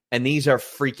 And these are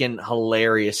freaking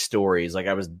hilarious stories. Like,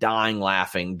 I was dying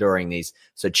laughing during these.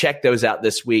 So check those out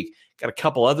this week. Got a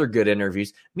couple other good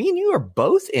interviews. Me and you are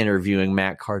both interviewing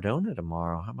Matt Cardona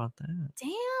tomorrow. How about that?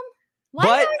 Damn.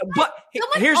 But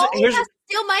here's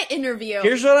steal my interview.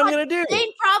 Here's what I'm gonna do. Same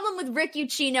problem with Rick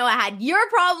Ucchino. I had your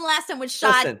problem last time with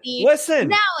Shotzi. Listen.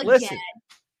 Again.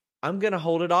 I'm gonna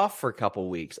hold it off for a couple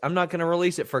weeks. I'm not gonna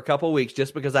release it for a couple weeks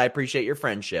just because I appreciate your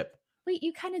friendship. Wait,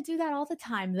 you kind of do that all the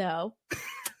time, though.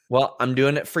 Well, I'm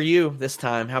doing it for you this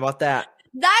time. How about that?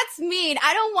 That's mean.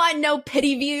 I don't want no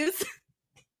pity views.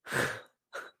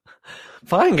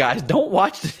 Fine, guys. Don't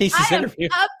watch Denise's interview.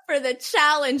 I'm up for the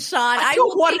challenge, Sean. I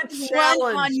don't want a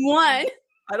challenge. One-on-one.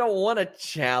 I don't want a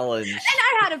challenge. And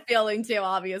I had a feeling too,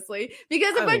 obviously,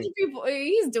 because a bunch of people.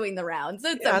 He's doing the rounds.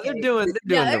 It's okay. They're doing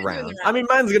the rounds. I mean,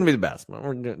 mine's gonna be the best.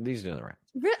 These doing the rounds.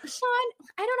 Sean,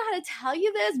 I don't know how to tell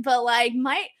you this, but like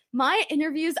my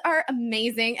interviews are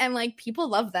amazing, and like people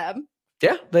love them.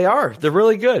 Yeah, they are. They're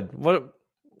really good.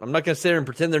 I'm not gonna sit here and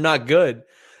pretend they're not good.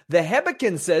 The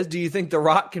Hebekin says, do you think The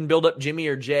Rock can build up Jimmy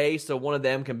or Jay so one of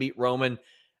them can beat Roman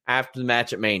after the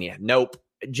match at Mania? Nope.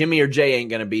 Jimmy or Jay ain't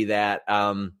going to be that.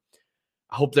 I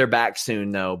hope they're back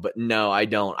soon, though. But no, I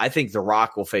don't. I think The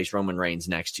Rock will face Roman Reigns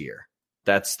next year.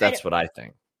 That's what I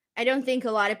think. I don't think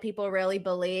a lot of people really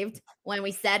believed when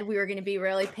we said we were going to be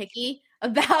really picky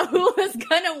about who was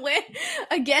going to win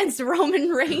against Roman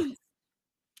Reigns.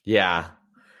 Yeah.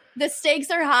 The stakes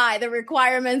are high. The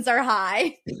requirements are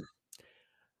high.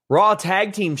 Raw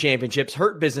Tag Team Championships,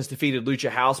 Hurt Business defeated Lucha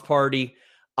House Party.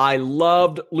 I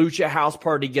loved Lucha House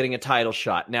Party getting a title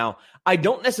shot. Now, I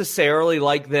don't necessarily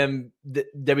like them,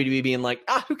 WWE being like,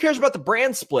 who cares about the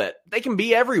brand split? They can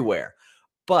be everywhere.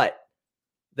 But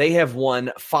they have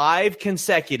won 5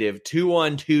 consecutive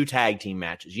 2-on-2 tag team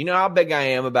matches. You know how big I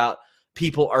am about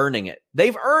people earning it.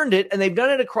 They've earned it, and they've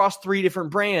done it across 3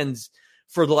 different brands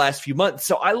for the last few months.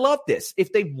 So I love this.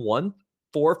 If they've won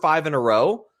 4 or 5 in a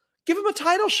row, give them a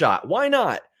title shot. Why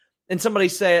not? And somebody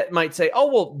might say,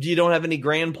 oh, well, you don't have any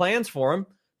grand plans for them.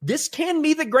 This can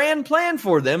be the grand plan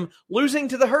for them, losing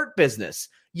to the Hurt Business.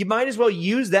 You might as well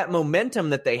use that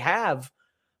momentum that they have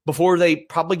before they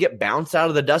probably get bounced out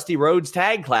of the Dusty Rhodes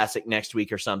Tag Classic next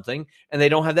week or something, and they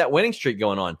don't have that winning streak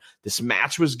going on. This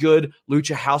match was good.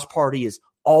 Lucha House Party is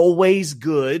always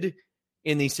good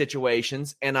in these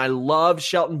situations, and I love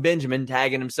Shelton Benjamin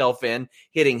tagging himself in,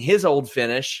 hitting his old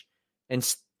finish, and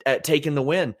taking the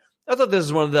win. I thought this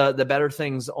was one of the better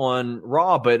things on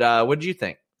Raw, but what did you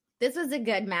think? This was a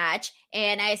good match,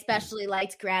 and I especially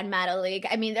liked Grand Metalik.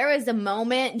 I mean, there was a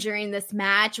moment during this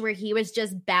match where he was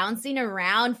just bouncing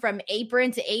around from apron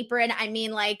to apron. I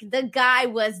mean, like, the guy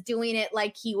was doing it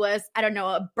like he was, I don't know,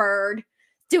 a bird.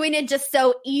 Doing it just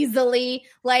so easily,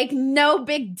 like no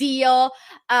big deal.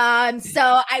 So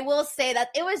I will say that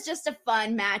it was just a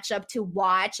fun matchup to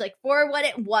watch. Like, for what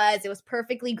it was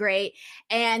perfectly great.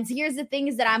 And here's the thing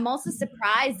is that I'm also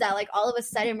surprised that like all of a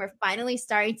sudden we're finally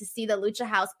starting to see the Lucha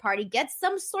House Party get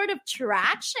some sort of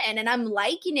traction, and I'm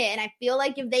liking it. And I feel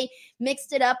like if they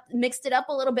mixed it up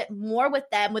a little bit more with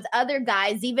them, with other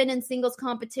guys, even in singles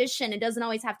competition, it doesn't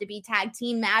always have to be tag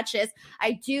team matches.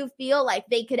 I do feel like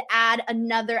they could add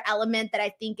another element that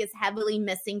I think is heavily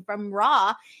missing from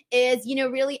Raw is,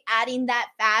 really adding that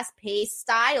fast-paced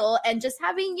style and just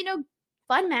having,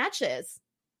 fun matches.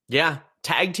 Yeah,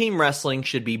 tag team wrestling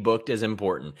should be booked as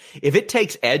important. If it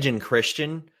takes Edge and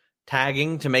Christian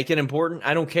tagging to make it important,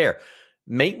 I don't care.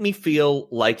 Make me feel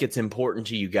like it's important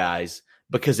to you guys,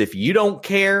 because if you don't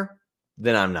care,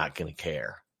 then I'm not going to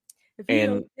care. If you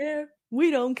don't care, we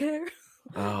don't care.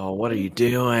 Oh, what are you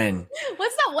doing?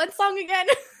 What's that one song again?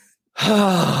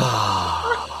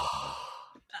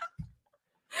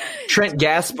 Trent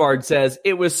Gaspard says,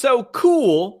 it was so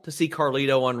cool to see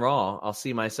Carlito on Raw. I'll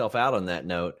see myself out on that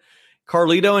note.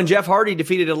 Carlito and Jeff Hardy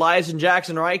defeated Elias and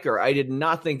Jackson Riker. I did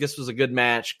not think this was a good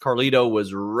match. Carlito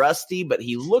was rusty, but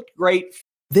he looked great.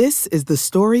 This is the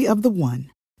story of the one.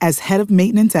 As head of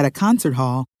maintenance at a concert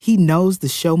hall, he knows the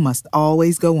show must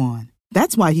always go on.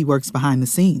 That's why he works behind the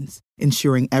scenes,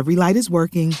 ensuring every light is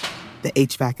working, the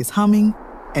HVAC is humming,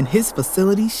 and his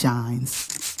facility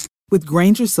shines. With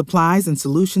Grainger's supplies and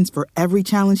solutions for every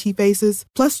challenge he faces,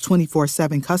 plus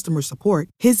 24/7 customer support,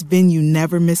 his venue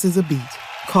never misses a beat.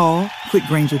 Call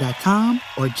quickgrainger.com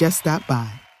or just stop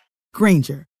by.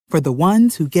 Grainger, for the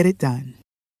ones who get it done.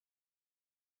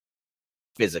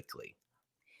 Physically.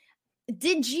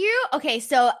 Did you? Okay,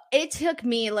 so it took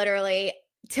me literally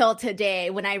till today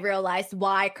when I realized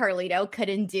why Carlito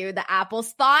couldn't do the Apple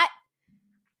spot.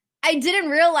 I didn't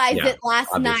realize it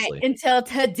last night until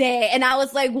today. And I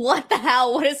was like, what the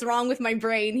hell? What is wrong with my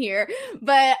brain here?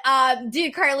 But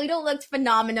dude, Carlito looked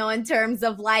phenomenal in terms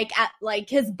of like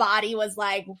his body was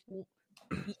like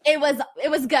it was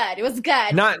good. It was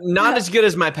good. Not as good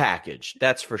as my package,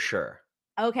 that's for sure.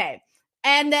 Okay.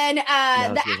 And then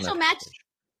the actual match.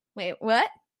 Wait, what?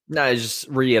 No, I was just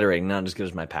reiterating, not as good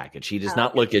as my package. He does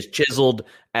not look as chiseled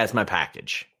as my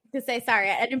package. To say sorry,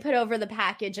 I didn't put over the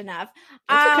package enough.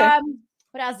 Okay.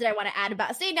 What else did I want to add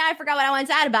about? See, now I forgot what I wanted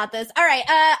to add about this. All right.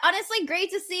 Honestly,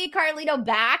 great to see Carlito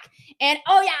back. And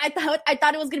oh yeah, I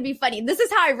thought it was gonna be funny. This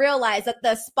is how I realized that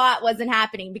the spot wasn't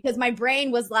happening because my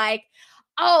brain was like,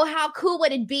 oh, how cool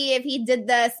would it be if he did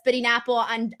the spitting apple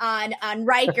on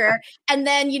Riker, and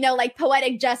then like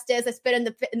poetic justice, I spit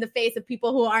in the face of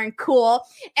people who aren't cool,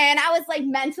 and I was like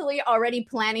mentally already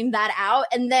planning that out,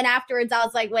 and then afterwards I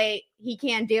was like, wait, he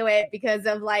can't do it because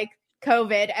of like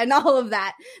COVID and all of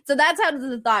that. So that's how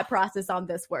the thought process on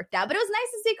this worked out. But it was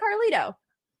nice to see Carlito.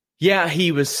 Yeah,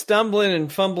 he was stumbling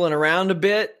and fumbling around a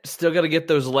bit. Still got to get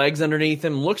those legs underneath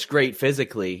him. Looks great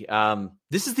physically.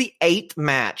 This is the 8th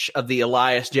match of the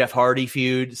Elias-Jeff Hardy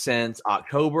feud since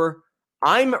October.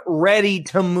 I'm ready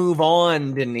to move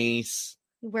on, Denise.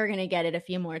 We're going to get it a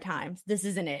few more times. This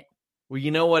isn't it. Well,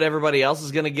 you know what everybody else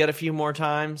is going to get a few more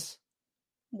times?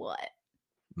 What?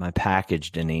 My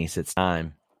package, Denise. It's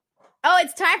time. Oh,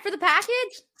 it's time for the package?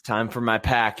 It's time for my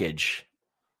package.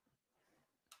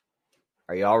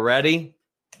 Are y'all ready?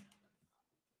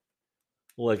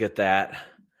 Look at that.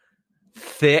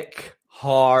 Thick,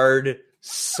 hard,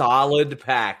 solid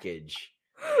package.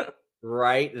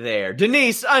 Right there.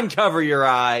 Denise, uncover your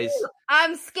eyes.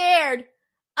 I'm scared.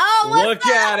 Oh, look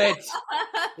at it.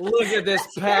 Look at this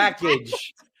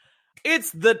package.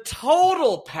 It's the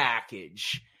total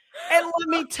package. And let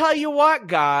me tell you what,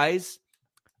 guys.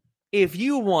 If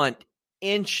you want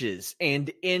inches and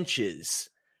inches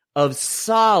of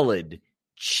solid,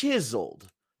 chiseled,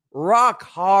 rock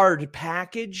hard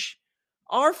package,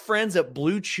 our friends at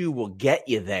Blue Chew will get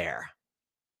you there.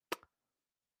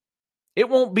 It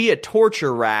won't be a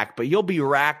torture rack, but you'll be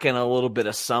racking a little bit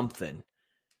of something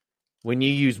when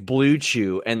you use Blue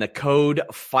Chew and the code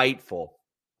FIGHTFUL.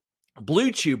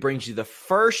 Blue Chew brings you the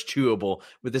first chewable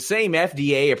with the same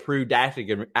FDA-approved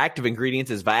active ingredients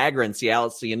as Viagra and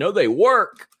Cialis, so you know they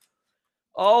work.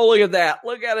 Oh, look at that.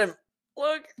 Look at him.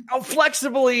 Look how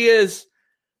flexible he is.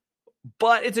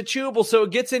 But it's a chewable, so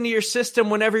it gets into your system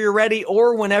whenever you're ready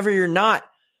or whenever you're not.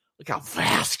 Look how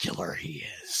vascular he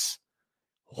is.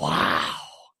 Wow.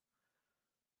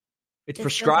 It's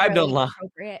prescribed online.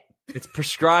 It's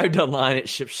prescribed online. It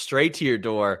ships straight to your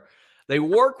door. They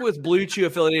work with Blue Chew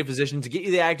affiliated physicians to get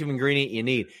you the active ingredient you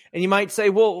need. And you might say,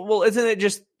 well, isn't it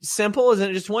just simple?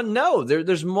 Isn't it just one? No,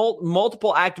 there's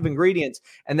multiple active ingredients,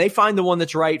 and they find the one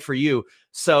that's right for you.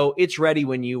 So it's ready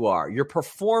when you are. Your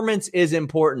performance is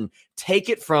important. Take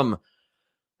it from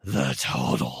the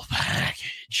total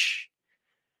package.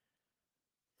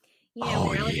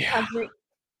 Yeah.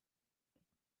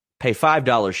 Pay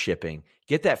 $5 shipping.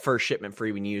 Get that first shipment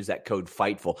free when you use that code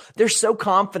FIGHTFUL. They're so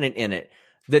confident in it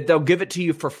that they'll give it to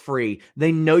you for free.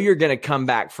 They know you're going to come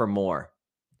back for more.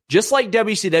 Just like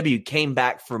WCW came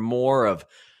back for more of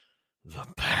the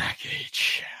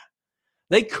package.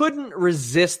 They couldn't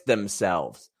resist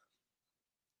themselves.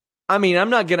 I mean, I'm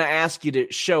not going to ask you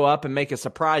to show up and make a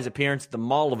surprise appearance at the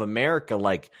Mall of America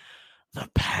like the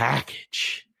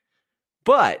package.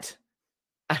 But,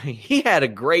 I mean, he had a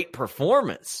great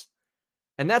performance.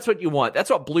 And that's what you want. That's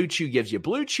what Blue Chew gives you.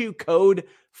 Blue Chew code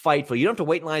FIGHTFUL. You don't have to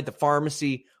wait in line at the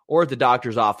pharmacy or at the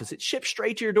doctor's office. It ships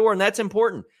straight to your door, and that's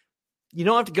important. You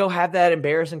don't have to go have that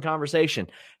embarrassing conversation.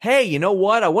 Hey, you know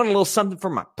what? I want a little something for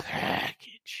my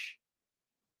package.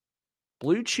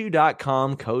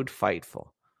 BlueChew.com, code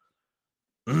FIGHTFUL.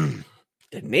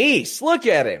 Denise, look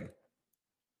at him.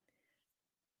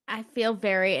 I feel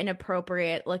very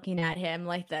inappropriate looking at him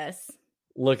like this.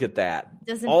 Look at that.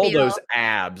 Doesn't all feel... those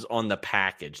abs on the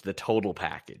package, the total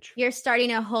package. You're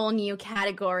starting a whole new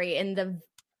category in the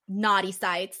naughty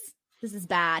sites. This is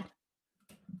bad.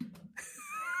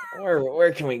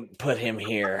 Where can we put him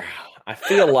here? I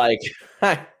feel like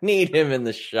I need him in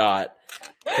the shot.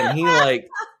 Can he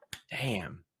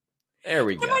damn. There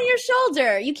we go. Come on your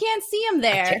shoulder. You can't see him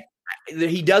there.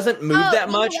 He doesn't move that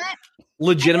much.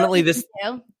 Legitimately,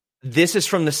 this is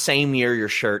from the same year your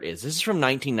shirt is. This is from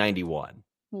 1991.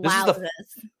 Wow.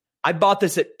 I bought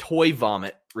this at Toy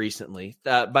Vomit recently.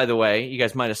 By the way, you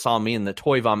guys might have saw me in the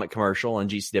Toy Vomit commercial on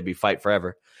GCW Fight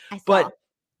Forever. But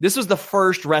this was the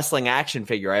first wrestling action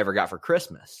figure I ever got for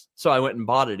Christmas. So I went and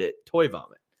bought it at Toy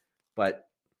Vomit. But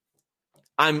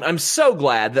I'm so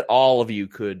glad that all of you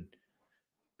could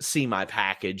see my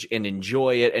package and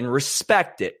enjoy it and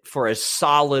respect it for as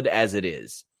solid as it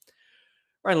is.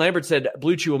 Ryan Lambert said,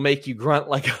 Blue Chew will make you grunt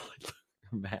like a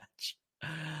match.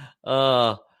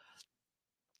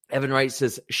 Evan Wright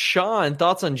says, Sean,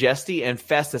 thoughts on Jesty and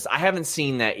Festus? I haven't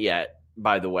seen that yet,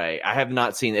 by the way. I have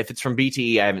not seen it. If it's from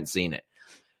BTE, I haven't seen it.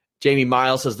 Jamie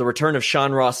Miles says, the return of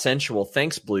Sean Ross Sensual.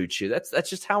 Thanks, Blue Chew. That's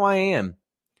just how I am.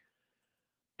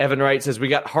 Evan Wright says, we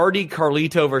got Hardy,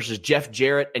 Carlito versus Jeff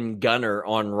Jarrett and Gunner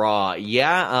on Raw.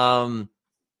 Yeah,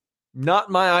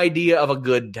 not my idea of a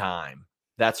good time.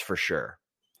 That's for sure.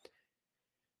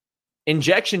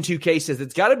 Injection 2K says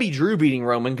it's got to be Drew beating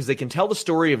Roman because they can tell the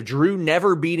story of Drew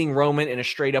never beating Roman in a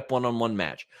straight-up one-on-one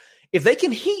match. If they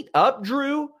can heat up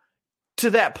Drew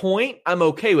to that point, I'm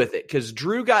okay with it because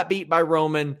Drew got beat by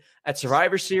Roman at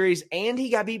Survivor Series and he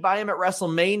got beat by him at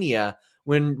WrestleMania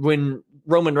when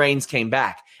Roman Reigns came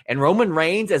back. And Roman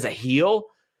Reigns as a heel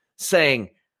saying,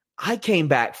 I came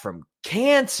back from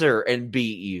cancer and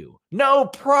beat you. No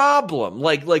problem.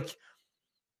 Like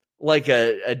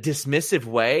a dismissive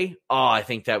way. Oh, I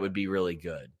think that would be really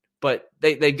good. But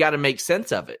they've got to make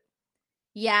sense of it.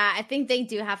 Yeah, I think they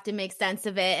do have to make sense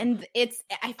of it. And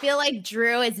I feel like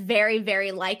Drew is very,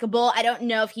 very likable. I don't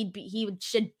know if he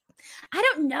should. I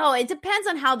don't know. It depends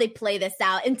on how they play this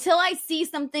out. Until I see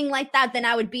something like that, then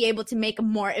I would be able to make a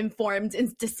more informed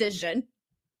decision.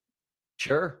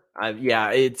 Sure.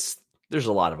 There's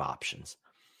a lot of options.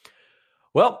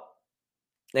 Well,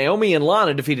 Naomi and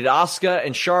Lana defeated Asuka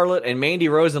and Charlotte and Mandy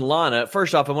Rose and Lana.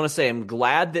 First off, I want to say I'm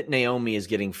glad that Naomi is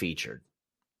getting featured.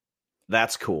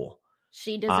 That's cool.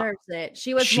 She deserves it.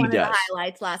 She was one of the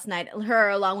highlights last night. Her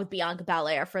along with Bianca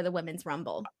Belair for the Women's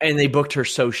Rumble. And they booked her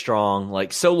so strong,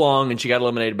 so long, and she got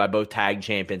eliminated by both tag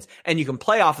champions. And you can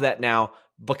play off of that now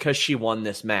because she won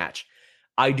this match.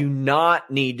 I do not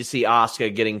need to see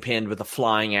Asuka getting pinned with a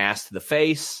flying ass to the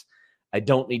face. I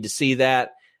don't need to see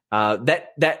that.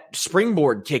 That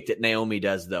springboard kick that Naomi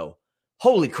does, though,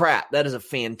 holy crap, that is a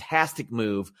fantastic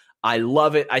move. I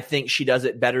love it. I think she does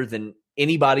it better than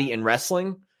anybody in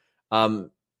wrestling.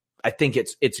 I think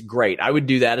it's great. I would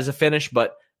do that as a finish,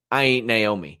 but I ain't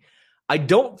Naomi. I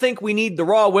don't think we need the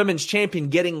Raw Women's Champion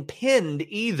getting pinned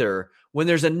either when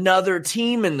there's another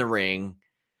team in the ring.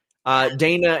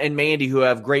 Dana and Mandy, who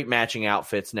have great matching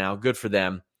outfits now. Good for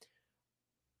them.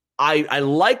 I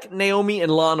like Naomi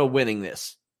and Lana winning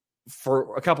this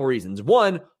for a couple reasons.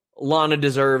 One, Lana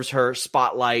deserves her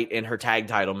spotlight in her tag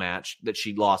title match that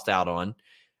she lost out on.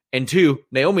 And two,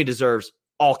 Naomi deserves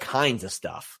all kinds of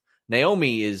stuff.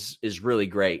 Naomi is really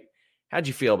great. How'd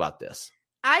you feel about this?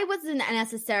 I wasn't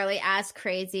necessarily as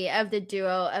crazy of the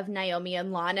duo of Naomi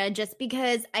and Lana just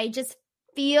because I just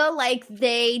feel like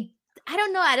I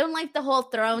don't know. I don't like the whole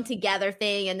thrown together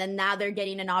thing. And then now they're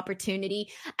getting an opportunity.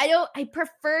 I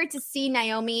prefer to see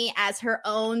Naomi as her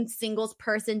own singles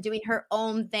person doing her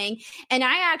own thing. And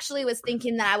I actually was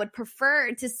thinking that I would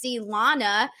prefer to see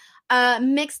Lana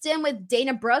mixed in with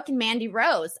Dana Brooke and Mandy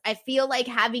Rose. I feel like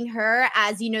having her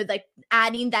as,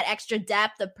 adding that extra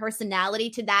depth of personality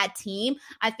to that team,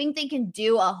 I think they can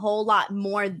do a whole lot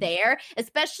more there,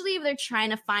 especially if they're trying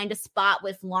to find a spot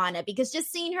with Lana, because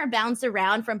just seeing her bounce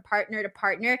around from partner to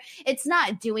partner, it's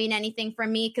not doing anything for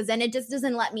me, because then it just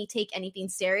doesn't let me take anything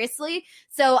seriously.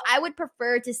 So I would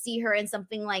prefer to see her in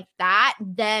something like that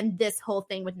than this whole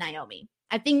thing with Naomi.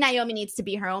 I think Naomi needs to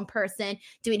be her own person,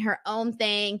 doing her own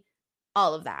thing,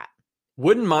 all of that.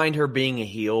 Wouldn't mind her being a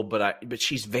heel, but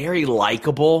she's very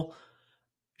likable.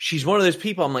 She's one of those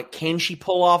people I'm like, can she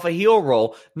pull off a heel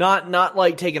role? Not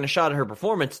like taking a shot at her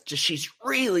performance, just she's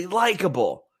really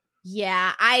likable.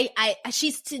 Yeah,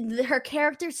 her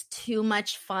character's too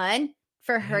much fun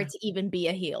for her to even be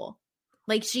a heel.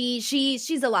 Like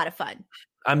she's a lot of fun.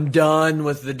 I'm done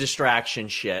with the distraction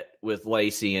shit with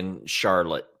Lacey and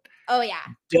Charlotte. Oh yeah.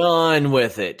 Done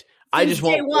with it. I just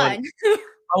want one.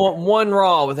 I want one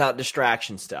Raw without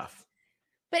distraction stuff.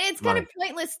 But it's kind of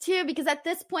pointless too, because at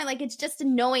this point, like, it's just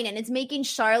annoying and it's making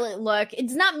Charlotte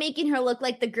it's not making her look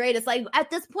like the greatest. Like, at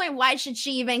this point, why should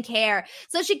she even care?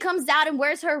 So she comes out and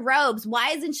wears her robes. Why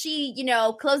isn't she,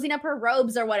 closing up her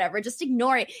robes or whatever? Just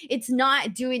ignore it. It's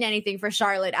not doing anything for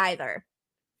Charlotte either.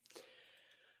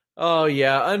 Oh,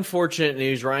 yeah. Unfortunate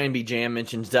news. Ryan B. Jam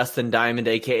mentions Dustin Diamond,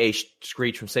 a.k.a.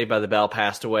 Screech from Saved by the Bell,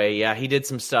 passed away. Yeah, he did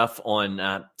some stuff on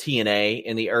TNA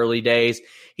in the early days.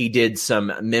 He did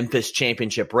some Memphis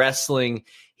Championship Wrestling.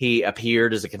 He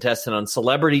appeared as a contestant on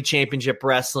Celebrity Championship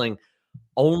Wrestling.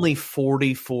 Only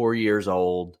 44 years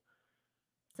old.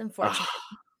 It's unfortunate.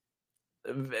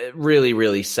 Really,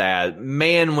 really sad.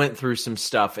 Man went through some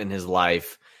stuff in his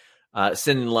life.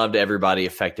 Sending love to everybody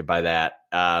affected by that.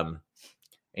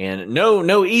 And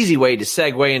no easy way to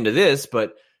segue into this,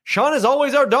 but Sean is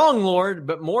always our Dong Lord,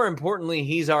 but more importantly,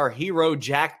 he's our hero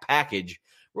Jack Package.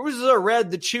 Roses are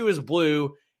red, the chew is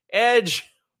blue. Edge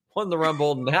won the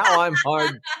Rumble. Now I'm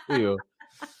hard too.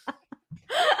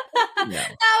 No.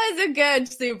 That was a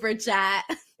good super chat.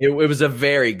 It was a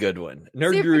very good one.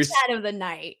 Nerd super Guru chat of the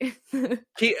night.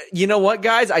 You know what,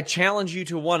 guys? I challenge you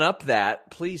to one up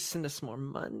that. Please send us more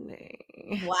money.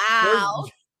 Wow.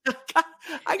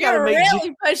 I gotta You're make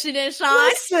really pushing it, Sean.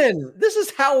 Listen, this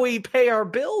is how we pay our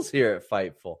bills here at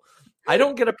Fightful. I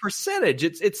don't get a percentage.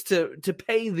 It's to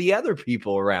pay the other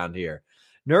people around here.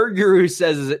 Nerd Guru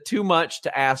says, is it too much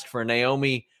to ask for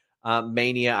Naomi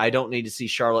Mania? I don't need to see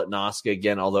Charlotte and Asuka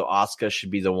again, although Asuka should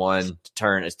be the one to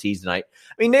turn as teased tonight.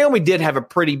 I mean, Naomi did have a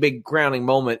pretty big grounding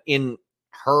moment in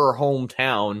her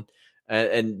hometown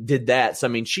and did that. So, I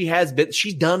mean,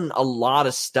 she's done a lot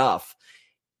of stuff.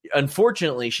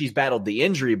 Unfortunately, she's battled the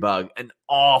injury bug an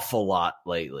awful lot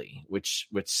lately, which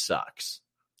sucks.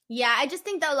 Yeah, I just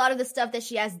think that a lot of the stuff that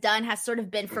she has done has sort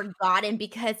of been forgotten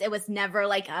because it was never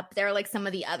like up there like some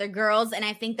of the other girls. And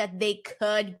I think that they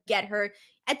could get her.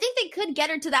 I think they could get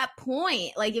her to that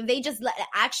point. Like if they just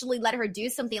actually let her do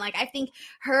something. Like I think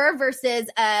her versus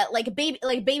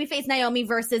babyface Naomi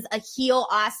versus a heel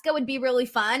Asuka would be really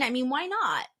fun. I mean, why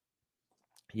not?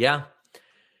 Yeah.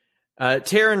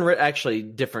 Taryn, actually,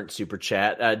 different super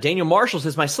chat. Daniel Marshall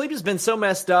says, my sleep has been so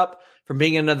messed up from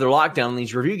being in another lockdown.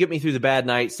 These reviews get me through the bad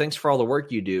nights. Thanks for all the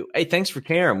work you do. Hey, thanks for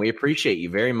caring. We appreciate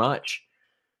you very much.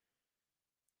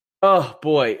 Oh,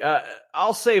 boy.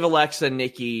 I'll save Alexa and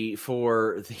Nikki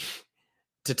to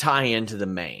tie into the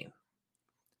main.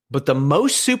 But the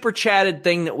most super chatted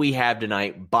thing that we have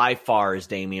tonight by far is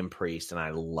Damian Priest, and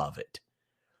I love it.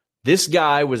 This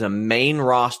guy was a main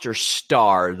roster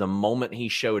star the moment he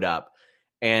showed up.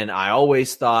 And I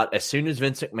always thought as soon as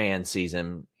Vince McMahon sees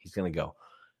him, he's going to go,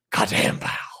 goddamn,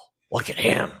 pal, look at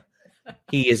him.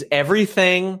 He is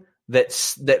everything that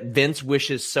Vince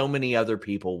wishes so many other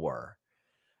people were.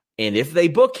 And if they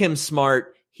book him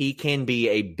smart, he can be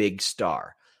a big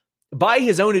star. By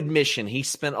his own admission, he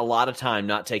spent a lot of time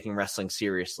not taking wrestling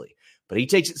seriously. But he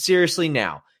takes it seriously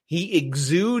now. He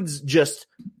exudes just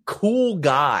cool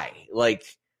guy. Like,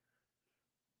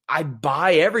 I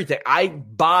buy everything. I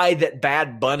buy that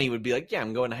Bad Bunny would be like, yeah,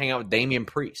 I'm going to hang out with Damian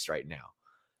Priest right now.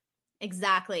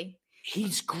 Exactly.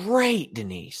 He's great,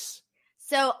 Denise.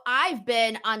 So I've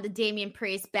been on the Damian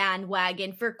Priest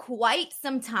bandwagon for quite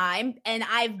some time. And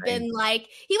I've been like,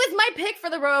 he was my pick for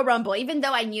the Royal Rumble, even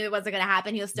though I knew it wasn't going to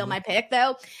happen. He was still my pick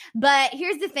though. But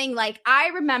here's the thing. Like I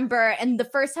remember, and the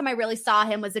first time I really saw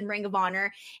him was in Ring of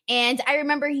Honor. And I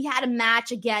remember he had a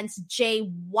match against Jay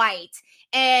White.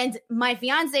 And my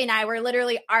fiance and I were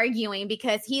literally arguing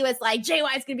because he was like, Jay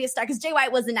White's going to be a star. Because Jay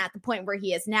White wasn't at the point where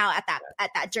he is now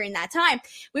during that time.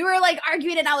 We were like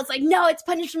arguing and I was like, no, it's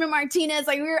Punishment Martinez.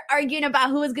 Like we were arguing about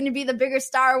who was going to be the bigger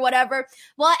star or whatever.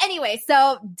 Well, anyway,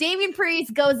 so Damian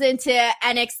Priest goes into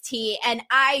NXT and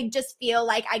I just feel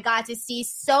like I got to see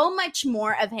so much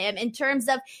more of him in terms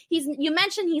of you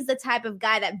mentioned he's the type of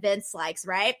guy that Vince likes,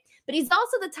 right? But he's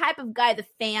also the type of guy the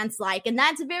fans like. And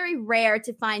that's very rare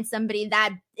to find somebody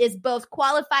that is both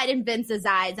qualified in Vince's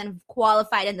eyes and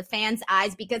qualified in the fans'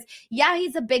 eyes because, yeah,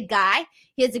 he's a big guy.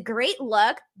 He has a great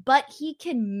look, but he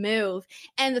can move.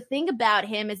 And the thing about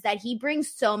him is that he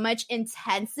brings so much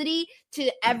intensity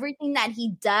to everything that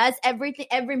he does. Every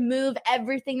move,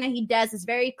 everything that he does is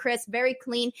very crisp, very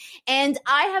clean. And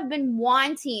I have been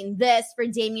wanting this for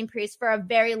Damian Priest for a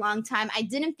very long time. I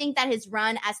didn't think that his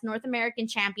run as North American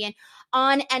champion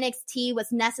on NXT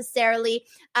was necessarily,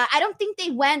 I don't think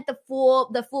they went the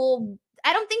full,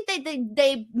 I don't think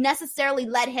they necessarily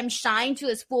let him shine to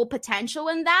his full potential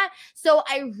in that. So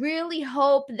I really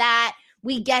hope that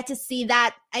we get to see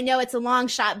that. I know it's a long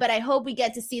shot, but I hope we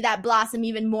get to see that blossom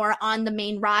even more on the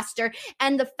main roster.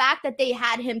 And the fact that they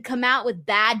had him come out with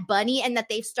Bad Bunny and that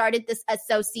they've started this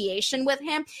association with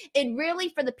him, it really,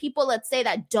 for the people, let's say,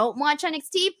 that don't watch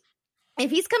NXT, if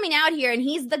he's coming out here and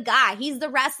he's the guy, he's the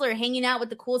wrestler hanging out with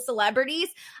the cool celebrities,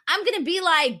 I'm going to be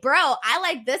like, bro, I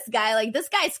like this guy. Like, this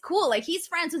guy's cool. Like, he's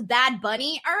friends with Bad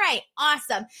Bunny. All right,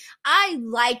 awesome. I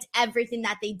liked everything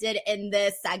that they did in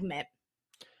this segment.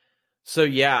 So,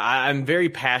 yeah, I'm very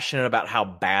passionate about how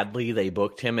badly they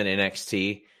booked him in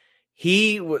NXT.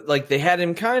 They had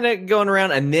him kind of going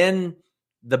around, and then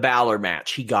the Balor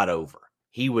match, he got over.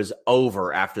 He was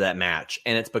over after that match,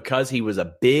 and it's because he was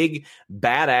a big,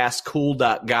 badass, cool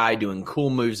guy doing cool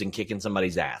moves and kicking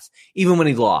somebody's ass, even when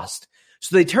he lost.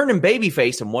 So they turned him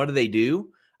babyface, and what do?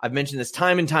 I've mentioned this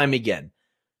time and time again.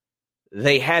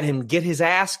 They had him get his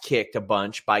ass kicked a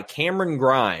bunch by Cameron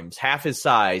Grimes, half his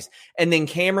size, and then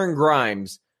Cameron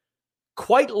Grimes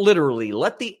quite literally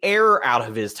let the air out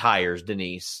of his tires,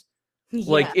 Denise. Yeah.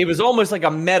 Like, it was almost like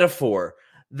a metaphor.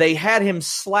 They had him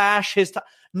slash his tires.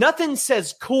 Nothing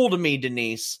says cool to me,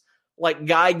 Denise, like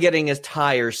guy getting his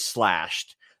tires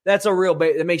slashed. That's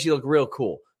that makes you look real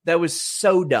cool. That was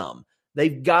so dumb.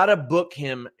 They've got to book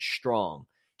him strong.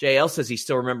 JL says he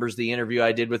still remembers the interview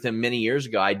I did with him many years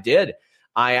ago. I did.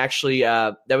 I actually,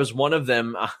 that was one of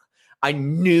them. I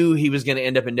knew he was going to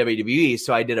end up in WWE,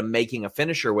 so I did a making a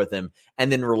finisher with him and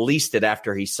then released it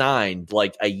after he signed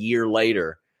like a year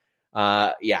later.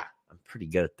 Yeah, I'm pretty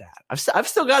good at that. I've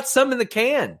still got some in the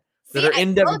can. See, I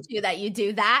told you that you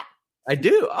do that. I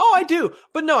do. Oh, I do.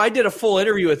 But no, I did a full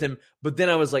interview with him. But then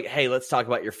I was like, hey, let's talk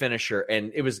about your finisher.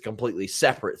 And it was a completely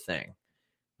separate thing.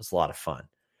 It was a lot of fun.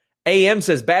 AM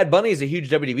says, Bad Bunny is a huge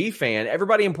WWE fan.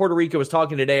 Everybody in Puerto Rico was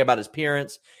talking today about his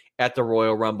appearance at the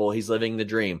Royal Rumble. He's living the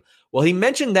dream. Well, he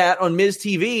mentioned that on Miz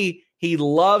TV. He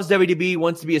loves WWE,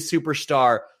 wants to be a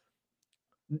superstar.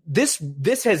 This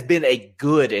has been a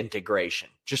good integration.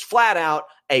 Just flat out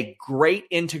a great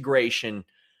integration.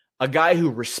 A guy who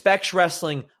respects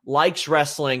wrestling, likes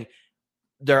wrestling.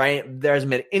 There hasn't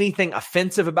been anything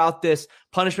offensive about this.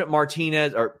 Punishment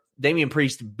Martinez or Damian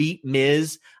Priest beat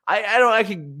Miz. I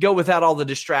could go without all the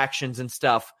distractions and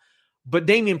stuff. But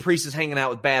Damian Priest is hanging out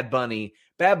with Bad Bunny.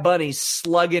 Bad Bunny's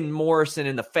slugging Morrison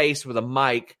in the face with a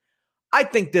mic. I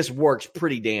think this works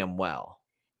pretty damn well.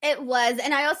 It was.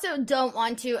 And I also don't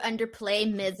want to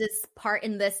underplay Miz's part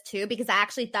in this too, because I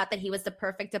actually thought that he was the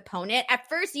perfect opponent. At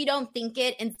first, you don't think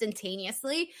it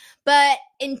instantaneously, but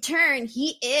in turn,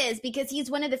 he is, because he's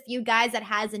one of the few guys that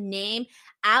has a name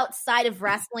outside of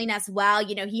wrestling as well.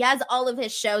 You know, he has all of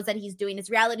his shows that he's doing, his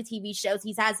reality TV shows.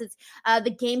 He has his the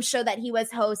game show that he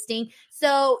was hosting.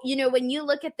 So, you know, when you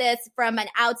look at this from an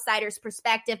outsider's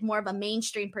perspective, more of a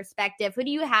mainstream perspective, who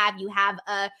do you have? You have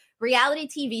a reality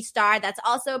TV star that's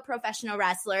also a professional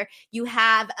wrestler. You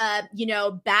have,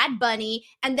 Bad Bunny.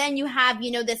 And then you have,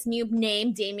 this new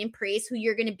name, Damian Priest, who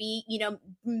you're going to be,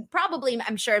 probably,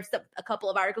 I'm sure a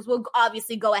couple of articles will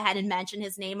obviously go ahead and mention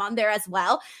his name on there as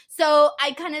well. So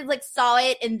I kind of like saw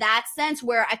it in that sense,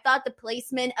 where I thought the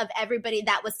placement of everybody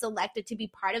that was selected to be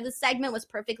part of the segment was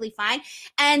perfectly fine.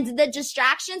 And the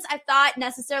distractions I thought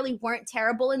necessarily weren't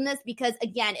terrible in this, because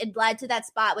again, it led to that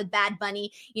spot with Bad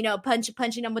Bunny,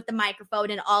 punching him with the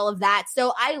microphone and all of that.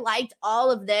 So I liked all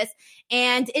of this,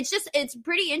 and it's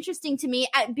pretty interesting to me.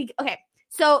 Okay,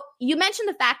 so you mentioned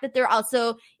the fact that they're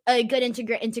also a good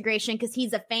integration because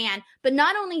he's a fan, but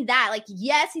not only that, like,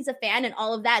 yes, he's a fan and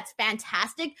all of that's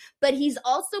fantastic, but he's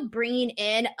also bringing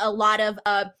in a lot of,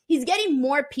 he's getting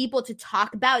more people to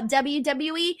talk about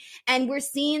WWE, and we're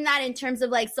seeing that in terms of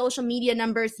like social media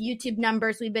numbers, YouTube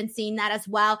numbers. We've been seeing that as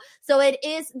well. So it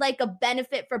is like a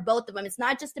benefit for both of them. It's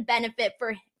not just a benefit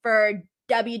for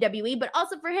WWE, but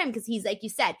also for him, because he's, like you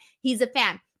said, he's a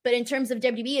fan. But in terms of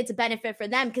WWE, it's a benefit for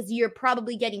them, because you're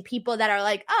probably getting people that are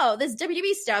like, oh, this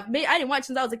WWE stuff, I didn't watch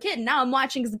since I was a kid, and now I'm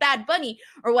watching because Bad Bunny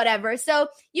or whatever. So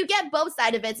you get both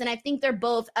sides of it, and I think they're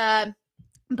both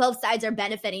sides are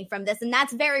benefiting from this, and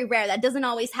that's very rare. That doesn't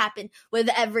always happen with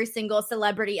every single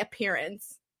celebrity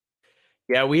appearance.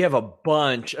 Yeah, we have a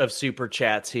bunch of super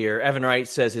chats here. Evan Wright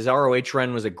says his ROH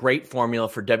run was a great formula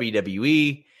for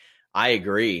WWE. I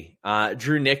agree.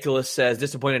 Drew Nicholas says,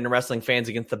 disappointed in wrestling fans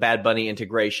against the Bad Bunny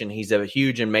integration. He's a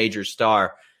huge and major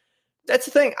star. That's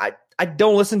the thing. I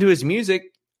don't listen to his music.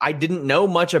 I didn't know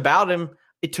much about him.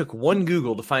 It took one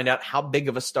Google to find out how big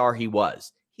of a star he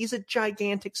was. He's a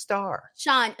gigantic star.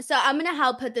 Sean, so I'm going to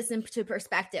help put this into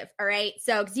perspective, all right?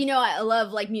 So, because I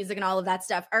love like music and all of that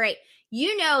stuff. All right.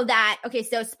 You know that, okay,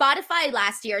 so Spotify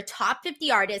last year, top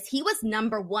 50 artists, he was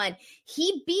number 1.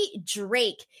 He beat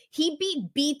Drake. He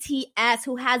beat BTS,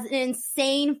 who has an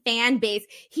insane fan base.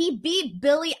 He beat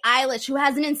Billie Eilish, who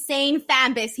has an insane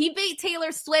fan base. He beat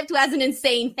Taylor Swift, who has an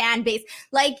insane fan base.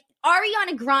 Like,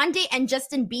 Ariana Grande and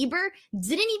Justin Bieber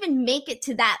didn't even make it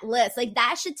to that list. Like,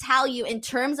 that should tell you, in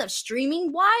terms of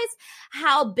streaming wise,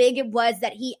 how big it was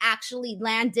that he actually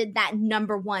landed that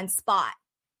number 1 spot.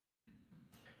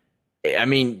 I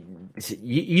mean,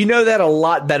 you know that a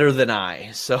lot better than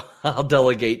I, so I'll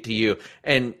delegate to you.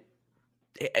 And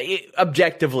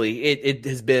objectively, it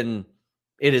has been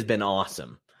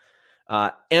awesome.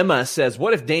 Emma says,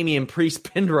 what if Damian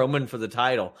Priest pinned Roman for the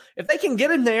title? If they can get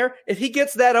him there, if he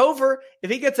gets that over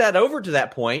to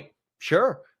that point,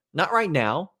 sure. Not right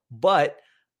now, but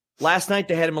last night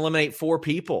they had him eliminate 4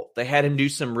 people. They had him do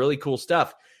some really cool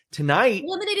stuff. Tonight,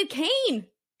 eliminated Kane.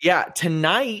 Yeah,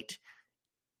 tonight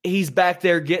he's back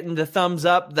there getting the thumbs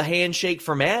up, the handshake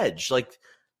from Edge. Like,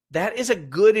 that is a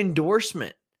good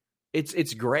endorsement.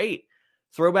 It's great.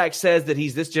 Throwback says that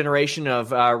he's this generation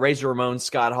of Razor Ramon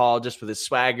Scott Hall, just with his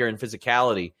swagger and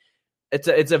physicality.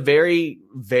 It's a very,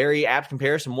 very apt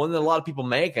comparison, one that a lot of people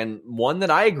make, and one that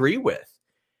I agree with.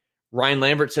 Ryan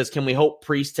Lambert says, can we hope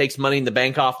Priest takes Money in the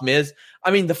Bank off Miz?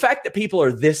 I mean, the fact that people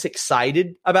are this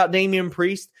excited about Damian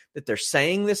Priest, that they're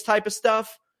saying this type of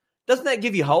stuff, doesn't that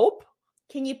give you hope?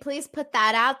 Can you please put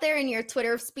that out there in your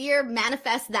Twitter sphere?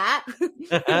 Manifest that.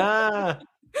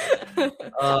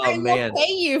 Oh, man.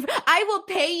 I will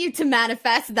pay you to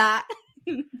manifest that.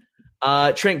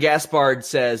 Trent Gaspard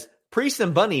says, Priest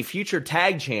and Bunny, future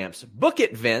tag champs. Book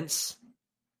it, Vince.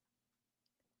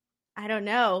 I don't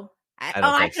know.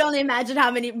 I can only imagine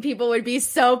how many people would be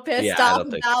so pissed off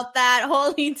about that.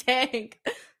 Holy tank.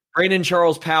 Brandon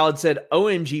Charles Powell said,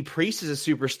 OMG, Priest is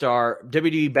a superstar.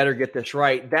 WWE better get this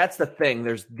right. That's the thing.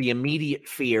 There's the immediate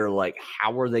fear, like,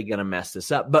 how are they going to mess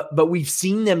this up? But we've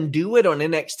seen them do it on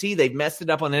NXT. They've messed it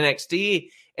up on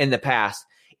NXT in the past.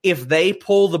 If they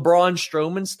pull the Braun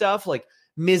Strowman stuff, like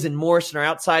Miz and Morrison are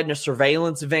outside in a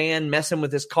surveillance van messing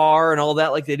with his car and all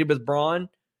that like they did with Braun,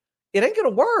 it ain't going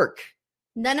to work.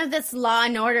 None of this Law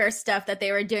and Order stuff that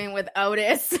they were doing with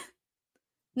Otis.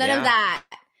 None of that.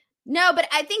 No, but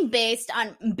I think based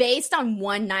on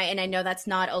one night, and I know that's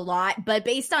not a lot, but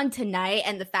based on tonight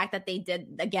and the fact that they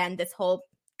did, again, this whole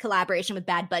collaboration with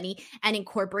Bad Bunny and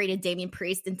incorporated Damian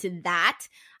Priest into that,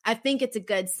 I think it's a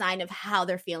good sign of how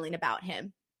they're feeling about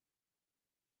him.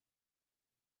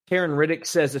 Karen Riddick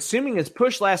says, assuming his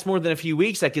push lasts more than a few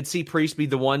weeks, I could see Priest be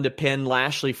the one to pin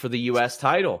Lashley for the U.S.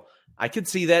 title. I could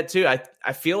see that too.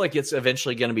 I feel like it's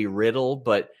eventually going to be Riddle,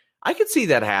 but I could see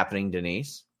that happening,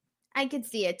 Denise. I could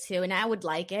see it too, and I would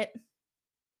like it.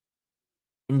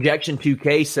 Injection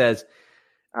 2K says,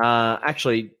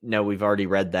 actually, no, we've already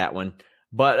read that one.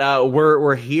 But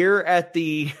we're here at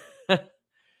the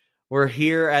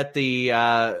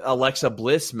Alexa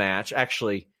Bliss match.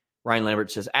 Actually, Ryan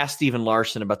Lambert says, ask Steven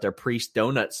Larson about their Priest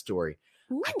donut story.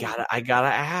 Ooh. I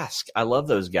gotta ask. I love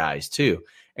those guys too.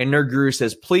 And Nerd Guru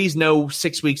says, please no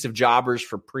 6 weeks of jobbers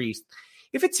for Priest.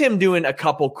 If it's him doing a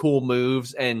couple cool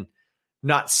moves and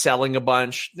not selling a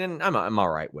bunch, then I'm all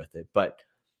right with it. But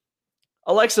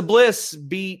Alexa Bliss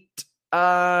beat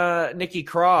Nikki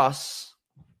Cross.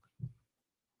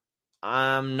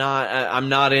 I'm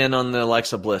not in on the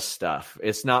Alexa Bliss stuff.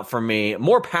 It's not for me.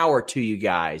 More power to you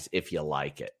guys if you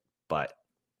like it, but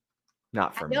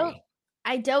not for me.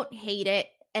 I don't hate it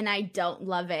and I don't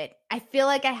love it. I feel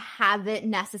like I haven't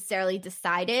necessarily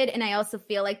decided, and I also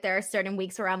feel like there are certain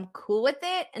weeks where I'm cool with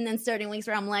it, and then certain weeks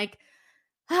where I'm like,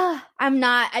 I'm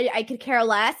not, I could care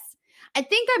less. I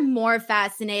think I'm more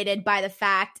fascinated by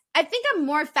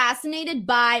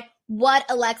what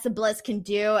Alexa Bliss can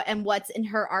do and what's in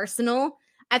her arsenal.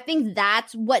 I think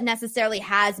that's what necessarily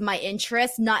has my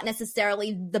interest, not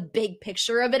necessarily the big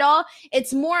picture of it all.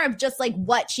 It's more of just like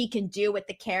what she can do with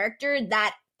the character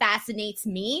that fascinates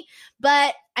me.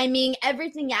 But I mean,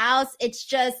 everything else, it's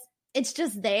just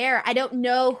there. I don't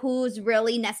know who's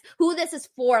really who this is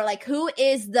for. Like, who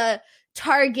is the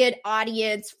target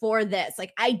audience for this?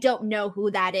 Like, I don't know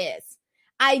who that is.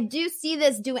 I do see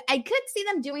this I could see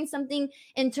them doing something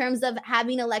in terms of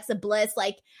having Alexa Bliss,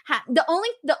 like the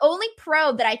only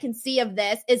pro that I can see of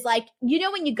this is, like, you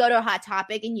know, when you go to a Hot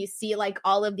Topic and you see like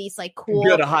all of these like cool, you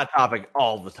go to Hot Topic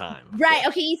all the time, right?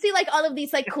 Okay, you see like all of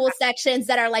these like cool sections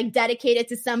that are like dedicated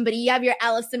to somebody. You have your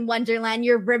Alice in Wonderland,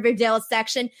 your Riverdale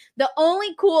section. The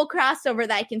only cool crossover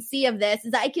that I can see of this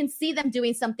is I can see them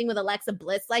doing something with Alexa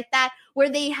Bliss like that,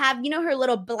 where they have, you know, her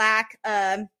little black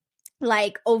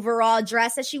like overall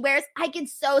dress that she wears. I can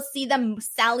so see them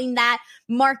selling that,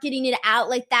 marketing it out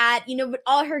like that, you know, with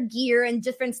all her gear and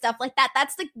different stuff like that.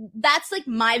 That's like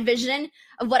my vision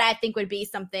of what I think would be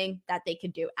something that they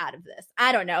could do out of this.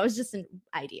 I don't know. It's just an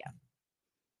idea.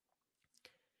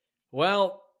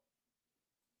 Well,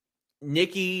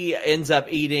 Nikki ends up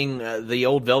eating the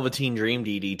old Velveteen Dream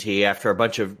DDT after a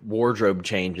bunch of wardrobe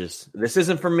changes. This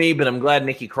isn't for me, but I'm glad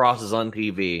Nikki Cross is on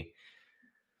TV.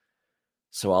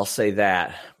 So I'll say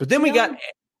that. But then we got...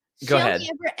 Go ahead. She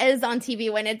only ever is on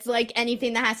TV when it's like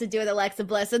anything that has to do with Alexa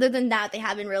Bliss. Other than that, they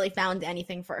haven't really found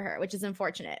anything for her, which is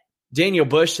unfortunate. Daniel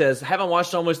Bush says, haven't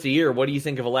watched almost a year. What do you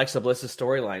think of Alexa Bliss's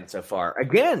storyline so far?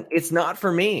 Again, it's not for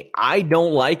me. I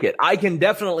don't like it. I can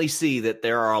definitely see that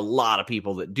there are a lot of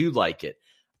people that do like it.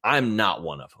 I'm not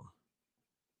one of them.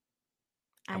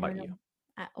 How about you?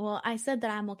 Well, I said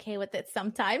that I'm okay with it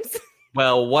sometimes.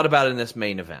 Well, what about in this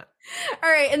main event? All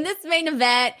right, in this main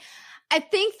event, I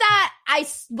think that I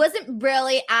wasn't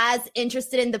really as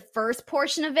interested in the first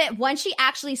portion of it. Once she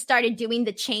actually started doing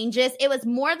the changes, it was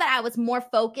more that I was more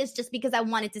focused just because I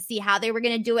wanted to see how they were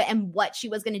going to do it and what she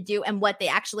was going to do and what they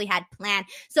actually had planned.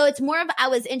 So it's more of I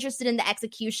was interested in the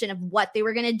execution of what they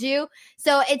were going to do.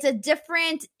 So it's a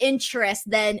different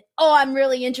interest than, oh, I'm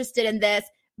really interested in this.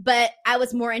 But I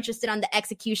was more interested on the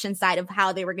execution side of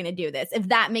how they were going to do this, if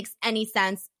that makes any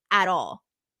sense at all.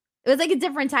 It was like a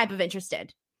different type of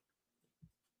interested.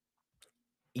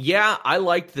 Yeah, I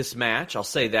liked this match. I'll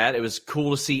say that. It was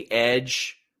cool to see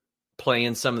Edge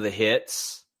playing some of the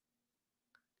hits.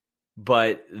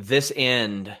 But this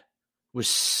end was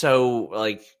so,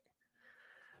 like,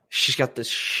 she's got this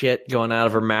shit going out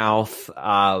of her mouth.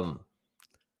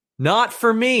 Not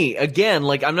for me. Again,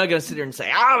 like, I'm not going to sit there and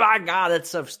say, oh my God,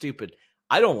 that's so stupid.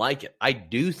 I don't like it. I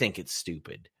do think it's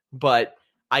stupid. But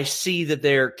I see that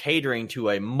they're catering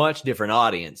to a much different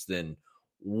audience than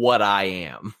what I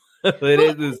am. Who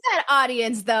is that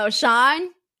audience, though, Sean?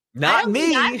 Not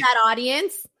me. I'm that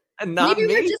audience. Not Maybe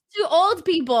me. we're just two old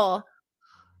people.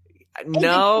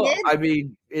 No, I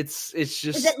mean, it's just...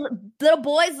 Is it little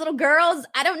boys, little girls?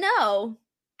 I don't know.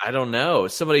 I don't know.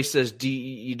 Somebody says,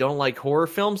 you don't like horror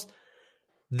films?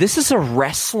 This is a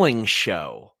wrestling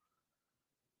show.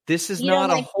 This is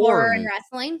not a horror and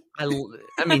wrestling?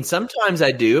 I mean, sometimes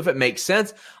I do, if it makes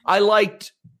sense. I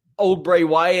liked old Bray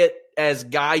Wyatt as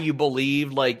guy you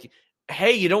believed, like,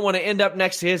 hey, you don't want to end up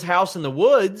next to his house in the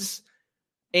woods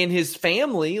and his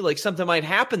family, like something might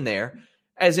happen there.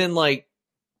 As in, like,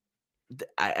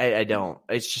 I don't.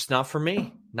 It's just not for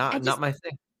me. Not my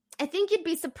thing. I think you'd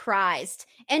be surprised.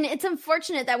 And it's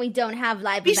unfortunate that we don't have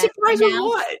live events. Be surprised right with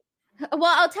what?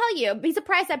 Well, I'll tell you, be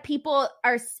surprised that people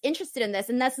are interested in this.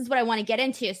 And this is what I want to get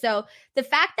into. So the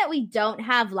fact that we don't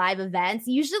have live events,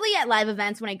 usually at live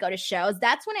events when I go to shows,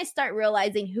 that's when I start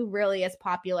realizing who really is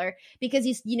popular. Because,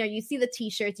 you see the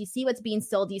t-shirts, you see what's being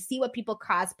sold, you see what people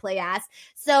cosplay as.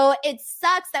 So it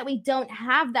sucks that we don't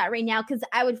have that right now, because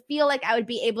I would feel like I would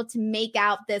be able to make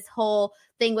out this whole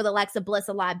thing with Alexa Bliss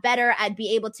a lot better. I'd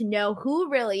be able to know who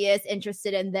really is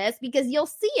interested in this, because you'll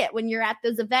see it when you're at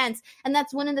those events. And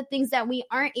that's one of the things that we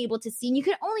aren't able to see. And you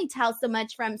can only tell so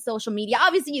much from social media.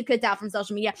 Obviously, you could tell from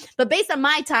social media, but based on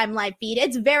my timeline feed,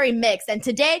 it's very mixed. And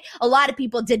today, a lot of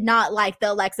people did not like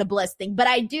the Alexa Bliss thing. But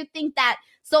I do think that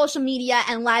social media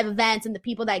and live events and the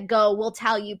people that go will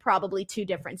tell you probably two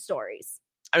different stories.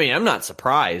 I mean, I'm not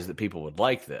surprised that people would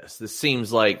like this. This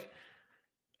seems like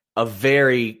a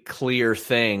very clear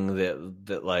thing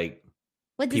that like,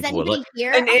 what does people anybody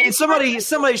hear? And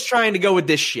somebody's trying to go with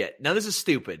this shit. Now, this is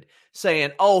stupid.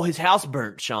 Saying, oh, his house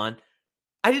burnt, Sean.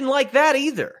 I didn't like that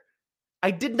either.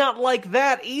 I did not like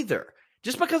that either.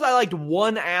 Just because I liked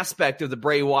one aspect of the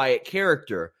Bray Wyatt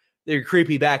character, they're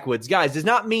creepy backwoods guys, does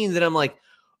not mean that I'm like,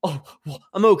 oh, well,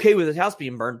 I'm okay with his house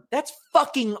being burned. That's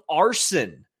fucking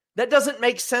arson. That doesn't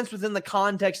make sense within the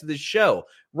context of the show.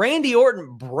 Randy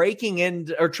Orton breaking in,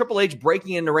 or Triple H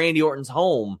breaking into Randy Orton's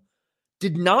home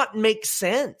did not make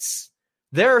sense.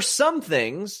 There are some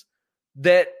things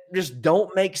that just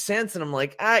don't make sense. And I'm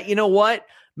like, you know what?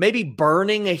 Maybe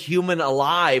burning a human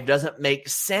alive doesn't make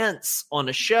sense on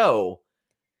a show.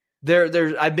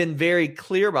 I've been very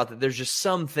clear about that. There's just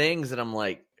some things that I'm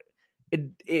like,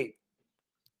 you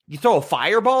throw a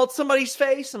fireball at somebody's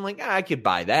face, I'm like, I could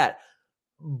buy that.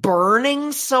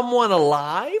 Burning someone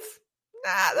alive?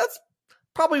 That's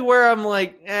probably where I'm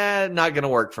like, not going to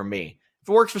work for me. If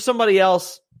it works for somebody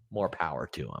else, more power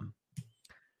to them.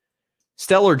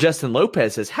 Stellar Justin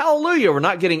Lopez says, hallelujah, we're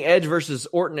not getting Edge versus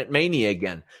Orton at Mania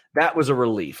again. That was a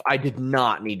relief. I did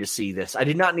not need to see this. I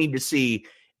did not need to see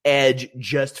Edge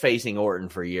just facing Orton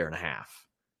for a year and a half.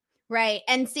 Right.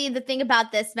 And see, the thing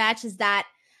about this match is that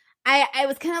I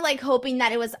was kind of like hoping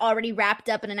that it was already wrapped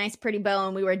up in a nice pretty bow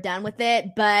and we were done with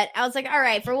it. But I was like, all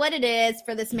right, for what it is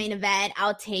for this main event,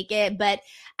 I'll take it. But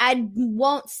I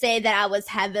won't say that I was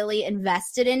heavily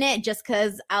invested in it just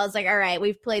because I was like, all right,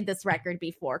 we've played this record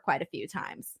before quite a few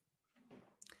times.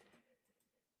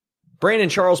 Brandon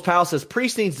Charles Powell says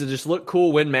Priest needs to just look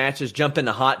cool, win matches, jump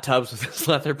into hot tubs with his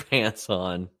leather pants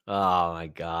on. Oh, my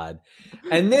God.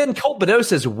 And then Colt Bedeau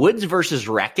says Woods versus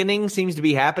Reckoning seems to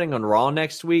be happening on Raw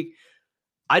next week.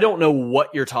 I don't know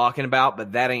what you're talking about,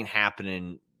 but that ain't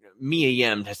happening. Mia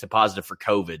Yim tested positive for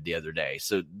COVID the other day,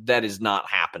 so that is not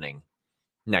happening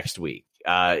next week.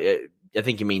 I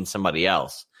think you mean somebody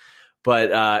else.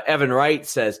 But Evan Wright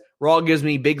says, Raw gives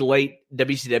me big late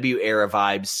WCW era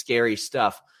vibes, scary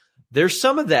stuff. There's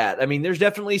some of that. I mean, there's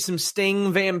definitely some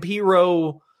Sting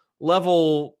Vampiro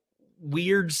level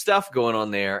weird stuff going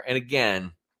on there. And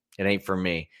again, it ain't for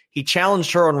me. He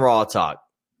challenged her on Raw Talk.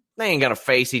 They ain't going to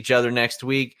face each other next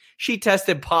week. She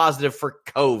tested positive for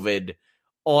COVID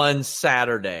on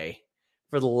Saturday.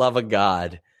 For the love of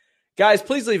God. Guys,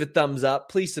 please leave a thumbs up.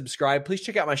 Please subscribe. Please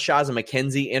check out my Shaza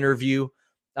McKenzie interview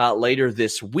later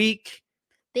this week.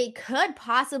 They could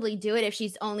possibly do it if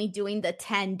she's only doing the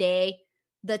 10-day.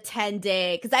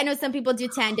 Because I know some people do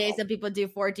 10 days, some people do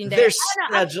 14 days.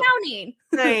 I'm counting.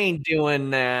 They ain't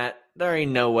doing that. There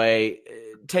ain't no way.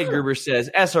 Ted Gruber says,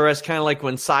 SRS kind of like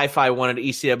when Sci-Fi wanted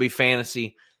ECW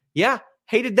Fantasy. Yeah,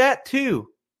 hated that too.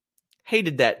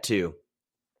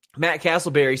 Matt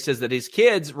Castleberry says that his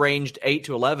kids ranged 8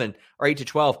 to 11 or 8 to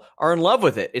 12 are in love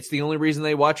with it. It's the only reason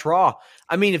they watch Raw.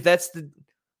 I mean, if that's the...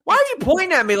 Why are you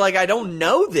pointing at me like I don't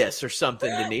know this or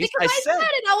something, Denise? Because I said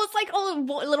it. I was like,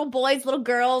 oh, little boys, little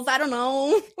girls. I don't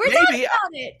know. We're talking about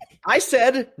it. I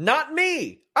said, not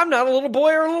me. I'm not a little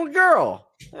boy or a little girl.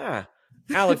 Yeah.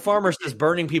 Alec Farmer says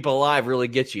burning people alive really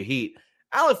gets you heat.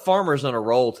 Alec Farmer's on a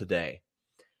roll today.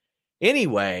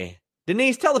 Anyway,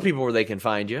 Denise, tell the people where they can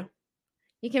find you.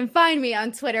 You can find me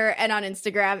on Twitter and on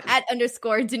Instagram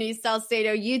 @ Denise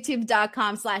Salcedo,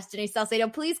 youtube.com/Denise Salcedo.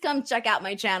 Please come check out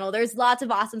my channel. There's lots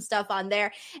of awesome stuff on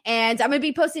there. And I'm going to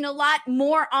be posting a lot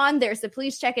more on there. So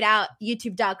please check it out,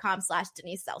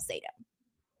 youtube.com/Denise Salcedo.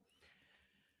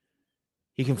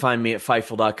 You can find me at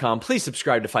Fightful.com. Please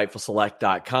subscribe to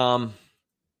FightfulSelect.com.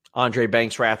 Andre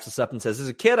Banks wraps us up and says, as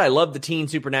a kid, I loved the teen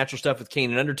supernatural stuff with Kane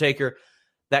and Undertaker.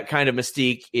 That kind of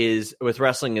mystique is with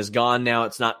wrestling is gone now.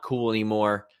 It's not cool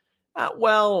anymore.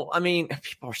 Well, I mean,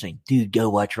 people are saying, dude, go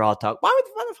watch Raw Talk. Why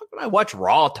the fuck would I watch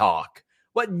Raw Talk?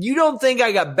 What, you don't think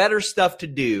I got better stuff to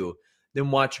do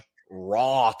than watch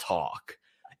Raw Talk?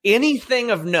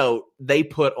 Anything of note they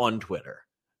put on Twitter.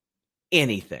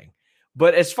 Anything.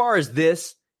 But as far as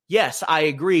this, yes, I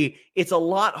agree. It's a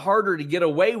lot harder to get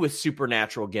away with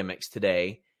supernatural gimmicks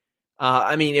today.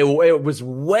 I mean, it was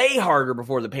way harder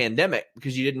before the pandemic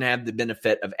because you didn't have the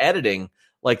benefit of editing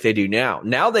like they do now.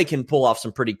 Now they can pull off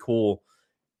some pretty cool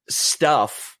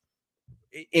stuff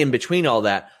in between all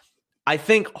that. I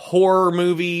think horror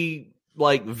movie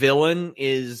like villain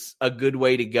is a good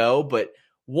way to go, but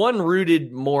one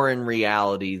rooted more in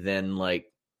reality than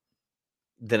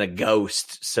a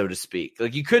ghost, so to speak.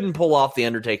 Like you couldn't pull off The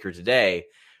Undertaker today,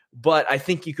 but I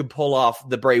think you could pull off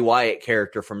the Bray Wyatt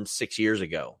character from 6 years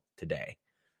ago today.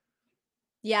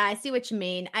 Yeah, I see what you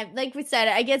mean. Like we said,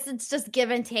 I guess it's just give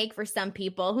and take for some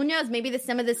people. Who knows? Maybe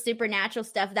some of the supernatural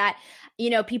stuff that,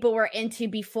 people were into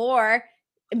before,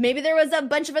 maybe there was a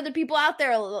bunch of other people out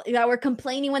there that were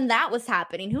complaining when that was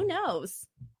happening. Who knows?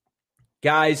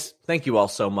 Guys, thank you all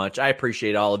so much. I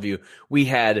appreciate all of you. We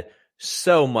had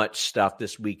so much stuff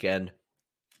this weekend,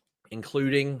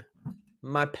 including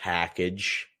my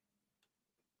package.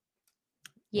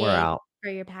 Yeah, we're out. For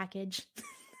your package.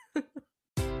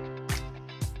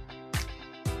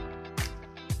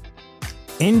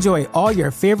 Enjoy all your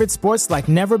favorite sports like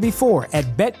never before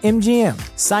at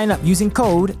BetMGM. Sign up using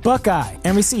code Buckeye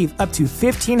and receive up to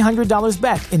 $1,500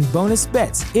 back in bonus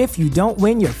bets if you don't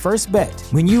win your first bet.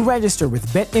 When you register with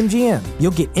BetMGM, you'll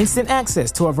get instant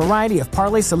access to a variety of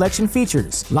parlay selection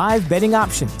features, live betting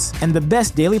options, and the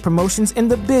best daily promotions in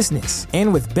the business.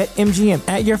 And with BetMGM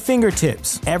at your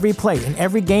fingertips, every play and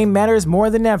every game matters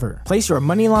more than ever. Place your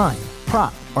money line,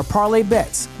 prop, or parlay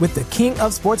bets with the king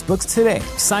of sportsbooks today.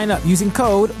 Sign up using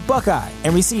code Buckeye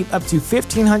and receive up to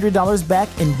 $1,500 back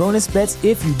in bonus bets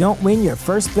if you don't win your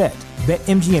first bet.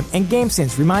 BetMGM and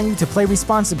GameSense remind you to play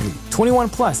responsibly. 21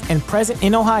 plus and present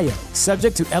in Ohio,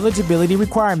 subject to eligibility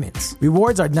requirements.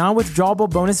 Rewards are non-withdrawable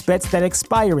bonus bets that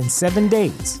expire in 7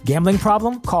 days. Gambling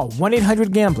problem? Call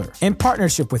 1-800-GAMBLER. In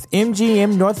partnership with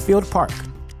MGM Northfield Park.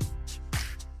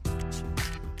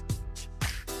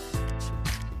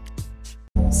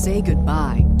 say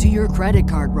goodbye to your credit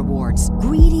card rewards.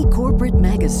 Greedy corporate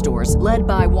mega stores, led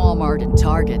by Walmart and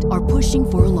Target, are pushing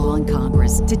for a law in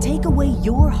Congress to take away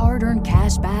your hard-earned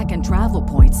cash back and travel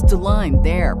points to line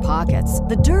their pockets.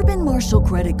 The Durbin-Marshall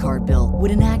credit card bill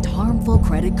would enact harmful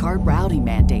credit card routing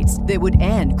mandates that would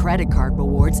end credit card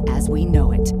rewards as we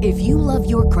know it. If you love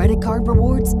your credit card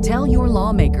rewards, tell your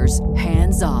lawmakers,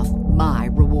 hands off my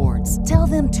rewards. Tell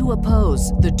them to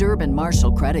oppose the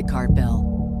Durbin-Marshall credit card bill.